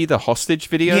did you see the hostage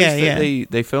videos that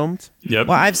they filmed? Yep.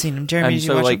 Well, I've seen them. Jeremy, did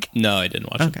you watch them? No, I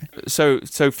didn't watch them. So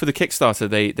for the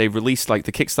Kickstarter, they released like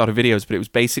the Kickstarter videos, but it was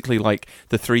basically like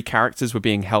the three characters were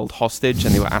being held hostage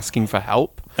and they were asking for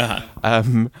help.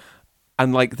 And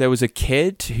like there was a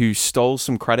kid who stole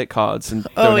some credit cards and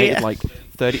donated like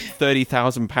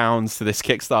 £30,000 to this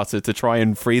Kickstarter to try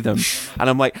and free them. And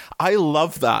I'm like, I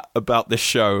love that about this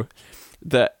show,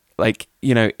 that like,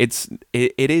 you know, it's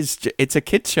a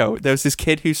kid's show. There's this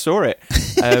kid who saw it.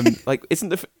 Like, isn't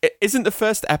the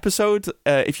first episode,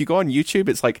 if you go on YouTube,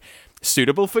 it's like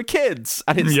suitable for kids,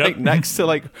 and it's like next to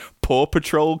like Paw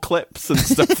Patrol clips and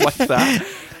stuff like that.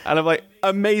 And I'm like,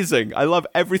 amazing. I love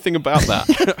everything about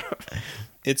that.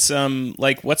 It's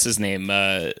like, what's his name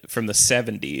from the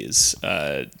 70s,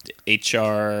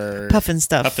 HR Puffin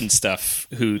Stuff,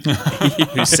 who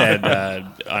said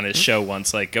on his show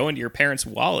once, like, go into your parents'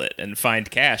 wallet and find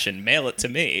cash and mail it to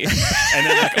me. And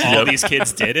then like all these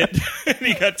kids did it, and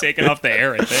he got taken off the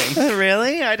air, I think.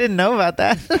 Really? I didn't know about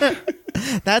that.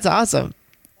 That's awesome.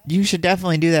 You should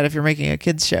definitely do that if you're making a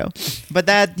kids show. But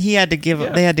that they had to give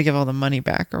all the money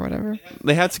back or whatever.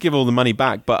 They had to give all the money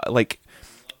back, but like,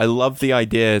 I love the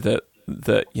idea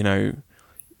that you know,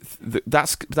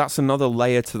 that's another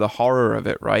layer to the horror of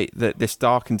it, right? That this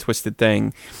dark and twisted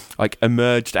thing like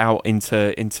emerged out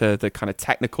into the kind of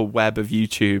technical web of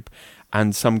YouTube,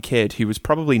 and some kid who was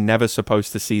probably never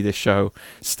supposed to see this show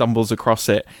stumbles across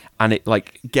it, and it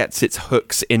like gets its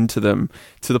hooks into them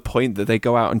to the point that they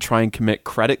go out and try and commit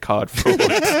credit card fraud.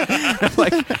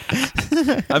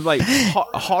 I'm like,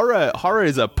 horror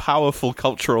is a powerful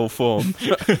cultural form.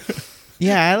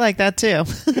 Yeah, I like that too.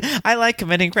 I like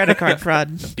committing credit card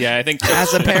fraud Yeah, I think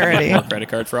as a parody credit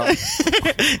card fraud.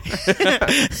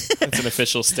 That's an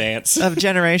official stance. of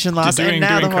Generation Lost, and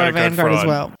now the Horror credit card Vanguard as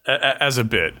fraud well. As a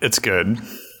bit, it's good.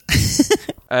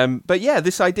 But yeah,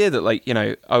 this idea that like, you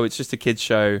know, oh, it's just a kids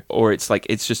show, or it's like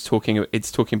it's talking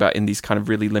about in these kind of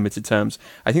really limited terms.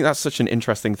 I think that's such an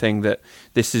interesting thing, that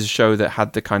this is a show that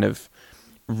had the kind of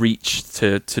reach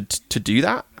to do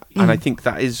that. And I think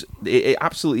that is it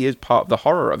absolutely is part of the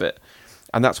horror of it.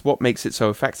 And that's what makes it so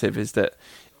effective, is that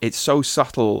it's so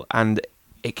subtle, and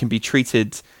it can be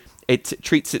treated it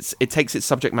takes its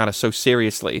subject matter so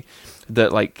seriously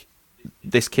that like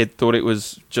this kid thought it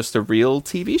was just a real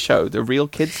TV show, the real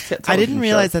kids television I didn't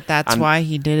realize show. that that's And- why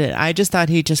he did it. I just thought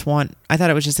I thought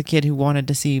it was just a kid who wanted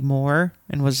to see more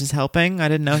and was just helping. I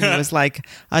didn't know he was like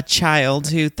a child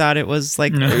who thought it was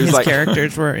like his like-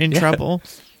 characters were in trouble.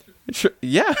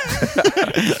 Yeah.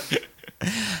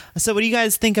 So what do you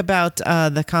guys think about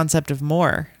the concept of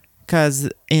more? Because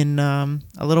in a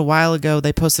little while ago,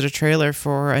 they posted a trailer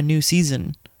for a new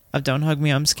season of Don't Hug Me,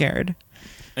 I'm Scared.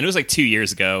 And it was like 2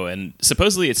 years ago, and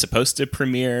supposedly it's supposed to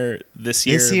premiere this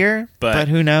year. But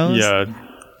who knows? Yeah.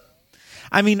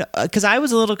 I mean, because I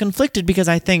was a little conflicted, because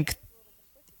I think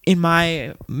in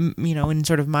my, in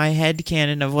sort of my head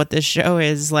canon of what this show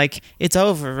is, like, it's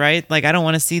over, right? Like, I don't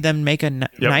want to see them make a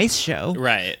nice show.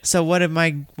 Right. So what are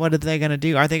they going to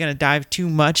do? Are they going to dive too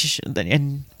much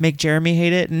and make Jeremy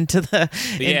hate it into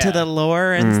the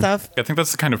lore and stuff? I think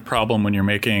that's the kind of problem when you're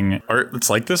making art that's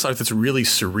like this, art that's really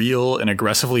surreal and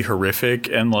aggressively horrific.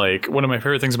 And like, one of my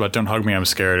favorite things about Don't Hug Me, I'm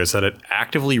Scared is that it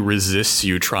actively resists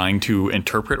you trying to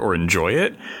interpret or enjoy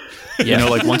it. You know,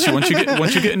 like once you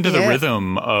get into the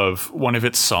rhythm of one of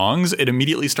its songs, it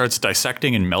immediately starts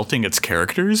dissecting and melting its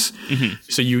characters. Mm-hmm.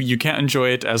 So you can't enjoy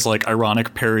it as like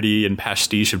ironic parody and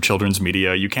pastiche of children's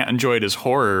media. You can't enjoy it as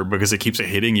horror because it keeps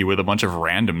hitting you with a bunch of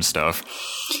random stuff.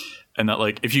 And that,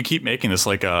 like, if you keep making this,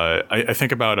 like, I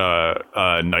think about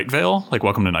Night Vale, like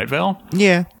Welcome to Night Vale.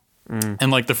 Yeah.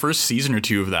 And like the first season or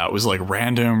two of that was like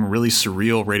random, really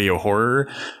surreal radio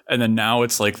horror. And then now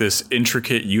it's like this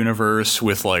intricate universe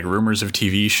with like rumors of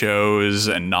TV shows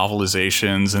and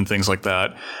novelizations and things like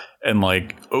that. And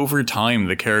like over time,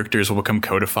 the characters will become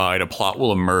codified. A plot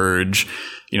will emerge.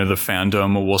 You know, the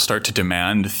fandom will start to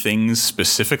demand things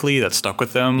specifically that stuck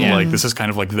with them. Yeah. Like this is kind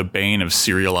of like the bane of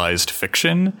serialized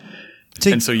fiction.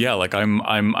 And so yeah, like I'm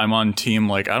on team.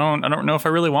 Like I don't know if I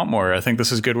really want more. I think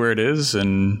this is good where it is,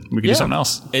 and we can do something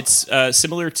else. It's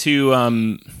similar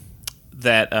to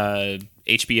that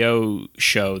HBO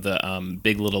show, the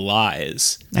Big Little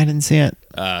Lies. I didn't see it.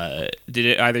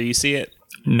 Did either you see it?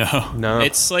 No.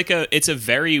 It's like it's a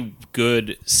very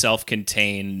good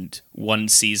self-contained one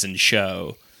season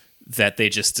show that they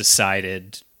just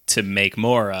decided to make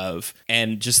more of,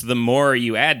 and just the more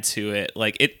you add to it,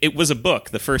 like it was a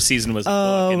book. The first season was a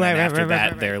book, and then after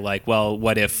that they're like, well,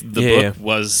 what if the book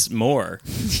was more?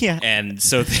 Yeah. And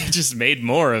so they just made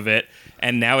more of it,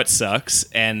 and now it sucks.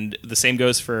 And the same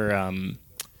goes for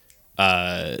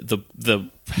the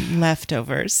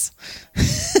Leftovers.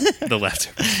 the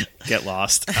Leftovers. Get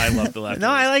Lost. I love the Leftovers. No,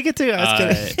 I like it too. I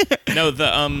was kidding. No,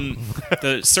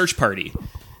 the Search Party.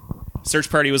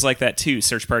 Search Party was like that too.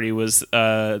 Search Party was like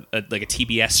a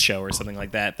TBS show or something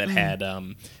like that had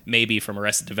maybe from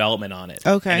Arrested Development on it.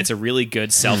 Okay. And it's a really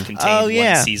good self-contained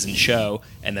yeah. one season show.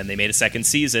 And then they made a second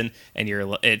season, and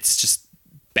it's just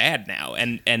bad now.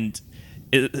 And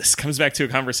this comes back to a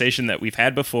conversation that we've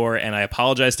had before, and I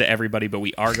apologize to everybody, but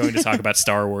we are going to talk about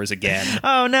Star Wars again.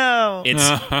 Oh no.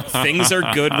 Things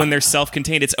are good when they're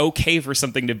self-contained. It's okay for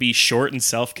something to be short and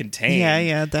self-contained.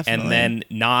 Yeah, definitely. And then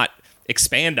not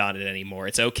expand on it anymore.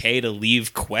 It's okay to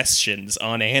leave questions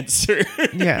unanswered.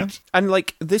 Yeah. And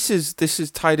like this is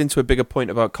tied into a bigger point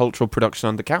about cultural production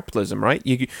under capitalism, right?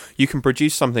 You can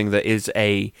produce something that is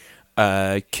a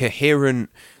coherent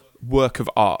work of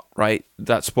art, right?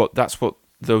 That's what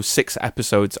those 6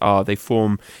 episodes are. They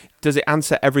form. Does it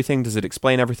answer everything? Does it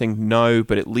explain everything? No,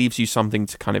 but it leaves you something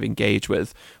to kind of engage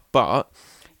with. But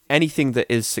anything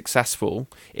that is successful,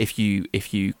 if you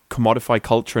commodify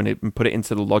culture and put it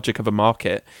into the logic of a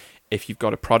market, if you've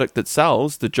got a product that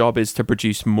sells, the job is to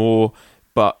produce more.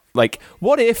 But like,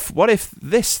 what if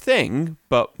this thing,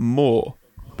 but more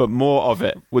of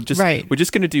it? We're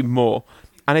just going to do more.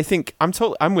 And I think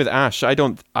I'm with Ash.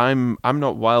 I'm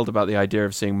not wild about the idea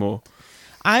of seeing more.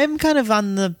 I'm kind of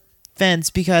on the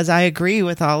fence because I agree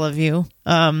with all of you.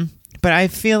 But I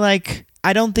feel like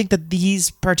I don't think that these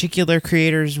particular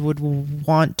creators would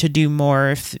want to do more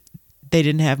if they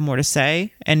didn't have more to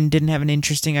say and didn't have an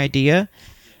interesting idea.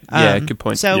 Yeah, good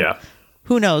point. So Yeah.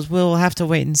 who knows? We'll have to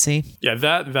wait and see. Yeah,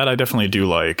 that I definitely do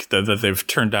like that they've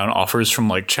turned down offers from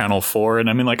like Channel 4, and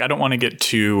I mean, like, I don't want to get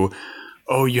too,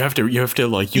 you have to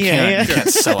like, you can't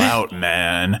sell out,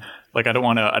 man. Like, I don't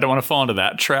want to fall into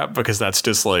that trap, because that's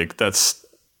just like that's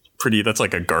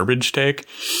like a garbage take.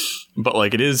 But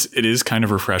like, it is kind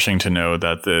of refreshing to know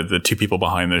that the two people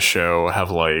behind this show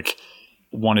have like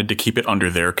wanted to keep it under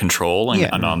their control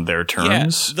and on their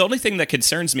terms. Yeah. The only thing that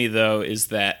concerns me, though, is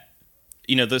that,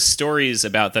 you know, the stories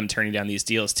about them turning down these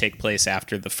deals take place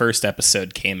after the first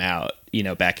episode came out, you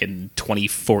know, back in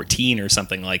 2014 or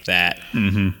something like that.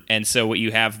 Mm-hmm. And so what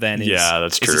you have then is,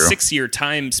 that's true. Is a 6-year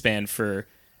time span for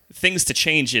things to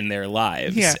change in their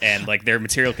lives and like their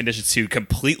material conditions to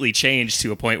completely change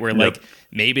to a point where like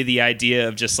maybe the idea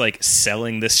of just like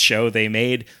selling this show they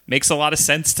made makes a lot of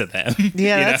sense to them.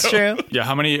 Yeah, that's true. Yeah,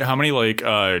 how many like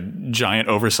giant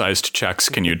oversized checks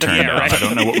can you turn down? Right. I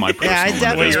don't know what my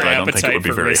personal limit is, but I don't think it would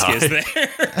be very high.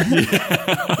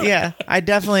 Yeah, I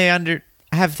definitely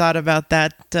have thought about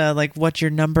that, like what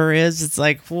your number is. It's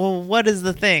like, well, what is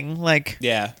the thing? Like,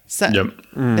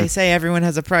 they say everyone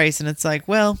has a price, and it's like,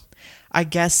 well, I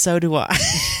guess so do I.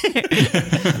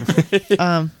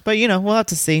 But you know, we'll have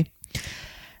to see.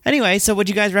 Anyway, so would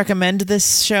you guys recommend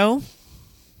this show,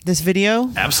 this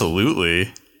video?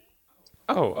 Absolutely.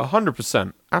 Oh,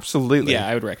 100%. Absolutely. Yeah,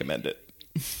 I would recommend it.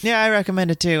 Yeah, I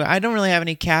recommend it too. I don't really have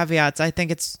any caveats. I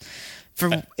think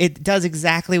it does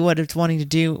exactly what it's wanting to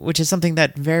do, which is something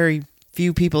that very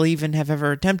few people even have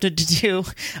ever attempted to do.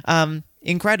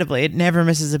 Incredibly, it never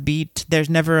misses a beat. There's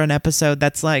never an episode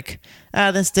that's like,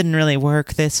 this didn't really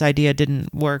work. This idea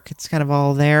didn't work. It's kind of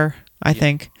all there, I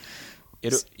think.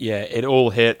 It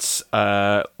all hits.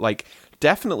 Like,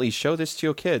 definitely show this to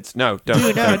your kids. No, don't.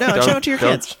 Dude, no, show it to your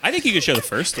kids. I think you could show the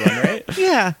first one, right?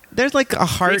 Yeah, there's like a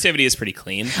heart. Creativity is pretty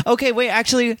clean. Okay, wait,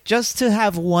 actually, just to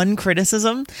have one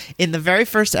criticism, in the very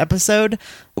first episode,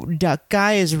 Duck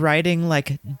Guy is writing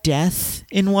like death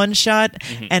in one shot,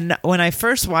 and when I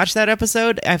first watched that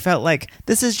episode, I felt like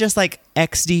this is just like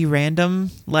XD random,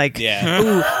 like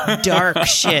ooh, dark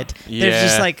shit. There's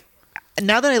just like,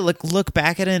 now that I look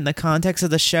back at it in the context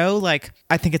of the show, like,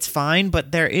 I think it's fine,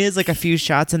 but there is like a few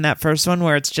shots in that first one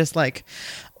where it's just like,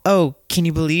 oh, can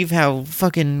you believe how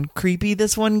fucking creepy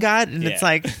this one got? And it's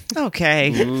like,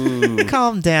 okay,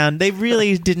 calm down. They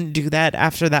really didn't do that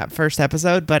after that first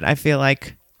episode, but I feel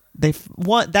like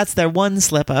that's their one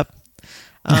slip up.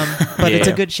 But it's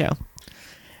a good show.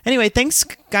 Anyway, thanks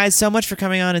guys so much for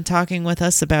coming on and talking with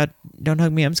us about Don't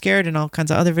Hug Me, I'm Scared and all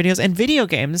kinds of other videos and video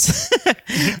games.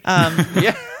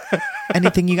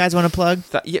 Anything you guys want to plug?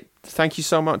 Thank you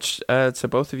so much to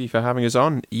both of you for having us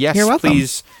on. Yes, you're welcome.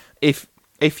 Please, if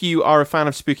you are a fan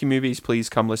of spooky movies, please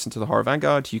come listen to the Horror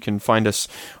Vanguard. You can find us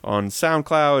on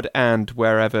SoundCloud and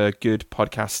wherever good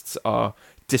podcasts are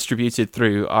distributed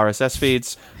through RSS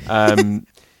feeds.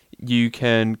 You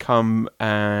can come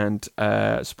and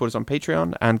support us on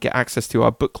Patreon and get access to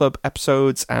our book club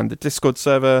episodes and the Discord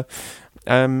server.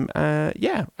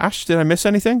 Ash, did I miss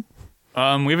anything?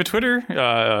 We have a Twitter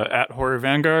at Horror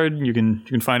Vanguard. You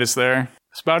can find us there.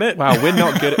 That's about it. Wow, we're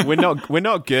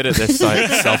not good at this like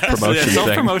self-promotion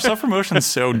thing. Self-promotion's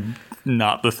so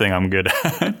not the thing I'm good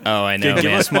at. Oh, I know.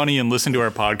 Give us money and listen to our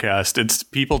podcast. It's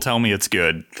people tell me it's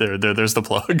good. There's the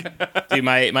plug. Dude,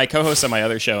 my co-host on my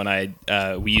other show and I,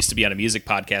 we used to be on a music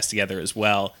podcast together as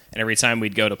well. And every time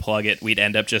we'd go to plug it, we'd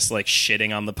end up just like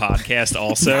shitting on the podcast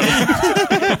also.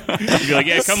 We'd be like,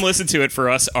 yeah, come listen to it for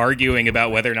us arguing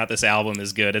about whether or not this album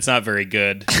is good. It's not very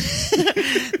good.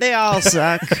 They all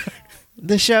suck.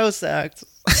 The show sucked.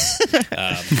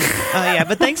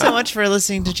 But thanks so much for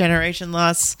listening to Generation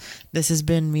Loss. This has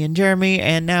been me and Jeremy,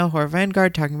 and now Horror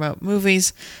Vanguard talking about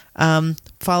movies.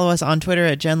 Follow us on Twitter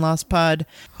at GenLostPod.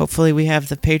 Hopefully we have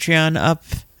the Patreon up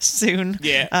soon.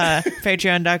 Yeah.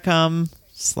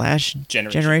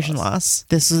 Patreon.com/Generation Loss.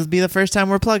 This will be the first time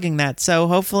we're plugging that, so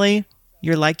hopefully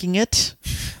you're liking it.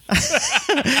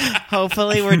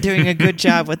 Hopefully we're doing a good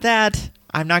job with that.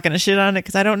 I'm not going to shit on it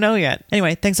because I don't know yet.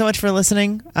 Anyway, thanks so much for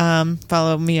listening.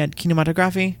 Follow me at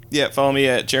Kinematography. Yeah, follow me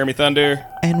at Jeremy Thunder.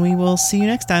 And we will see you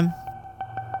next time.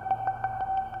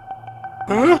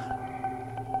 Huh?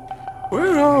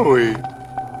 Where are we?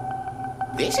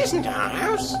 This isn't our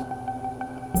house.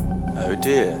 Oh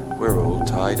dear, we're all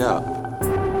tied up.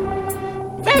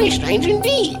 Very strange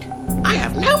indeed. I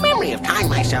have no memory of tying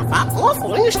myself up or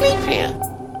falling asleep here.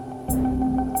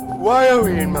 Why are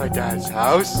we in my dad's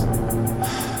house?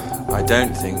 I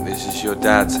don't think this is your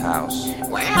dad's house.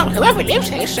 Well, whoever lives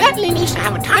here certainly needs to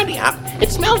have a tidy up. It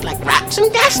smells like rats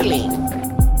and gasoline.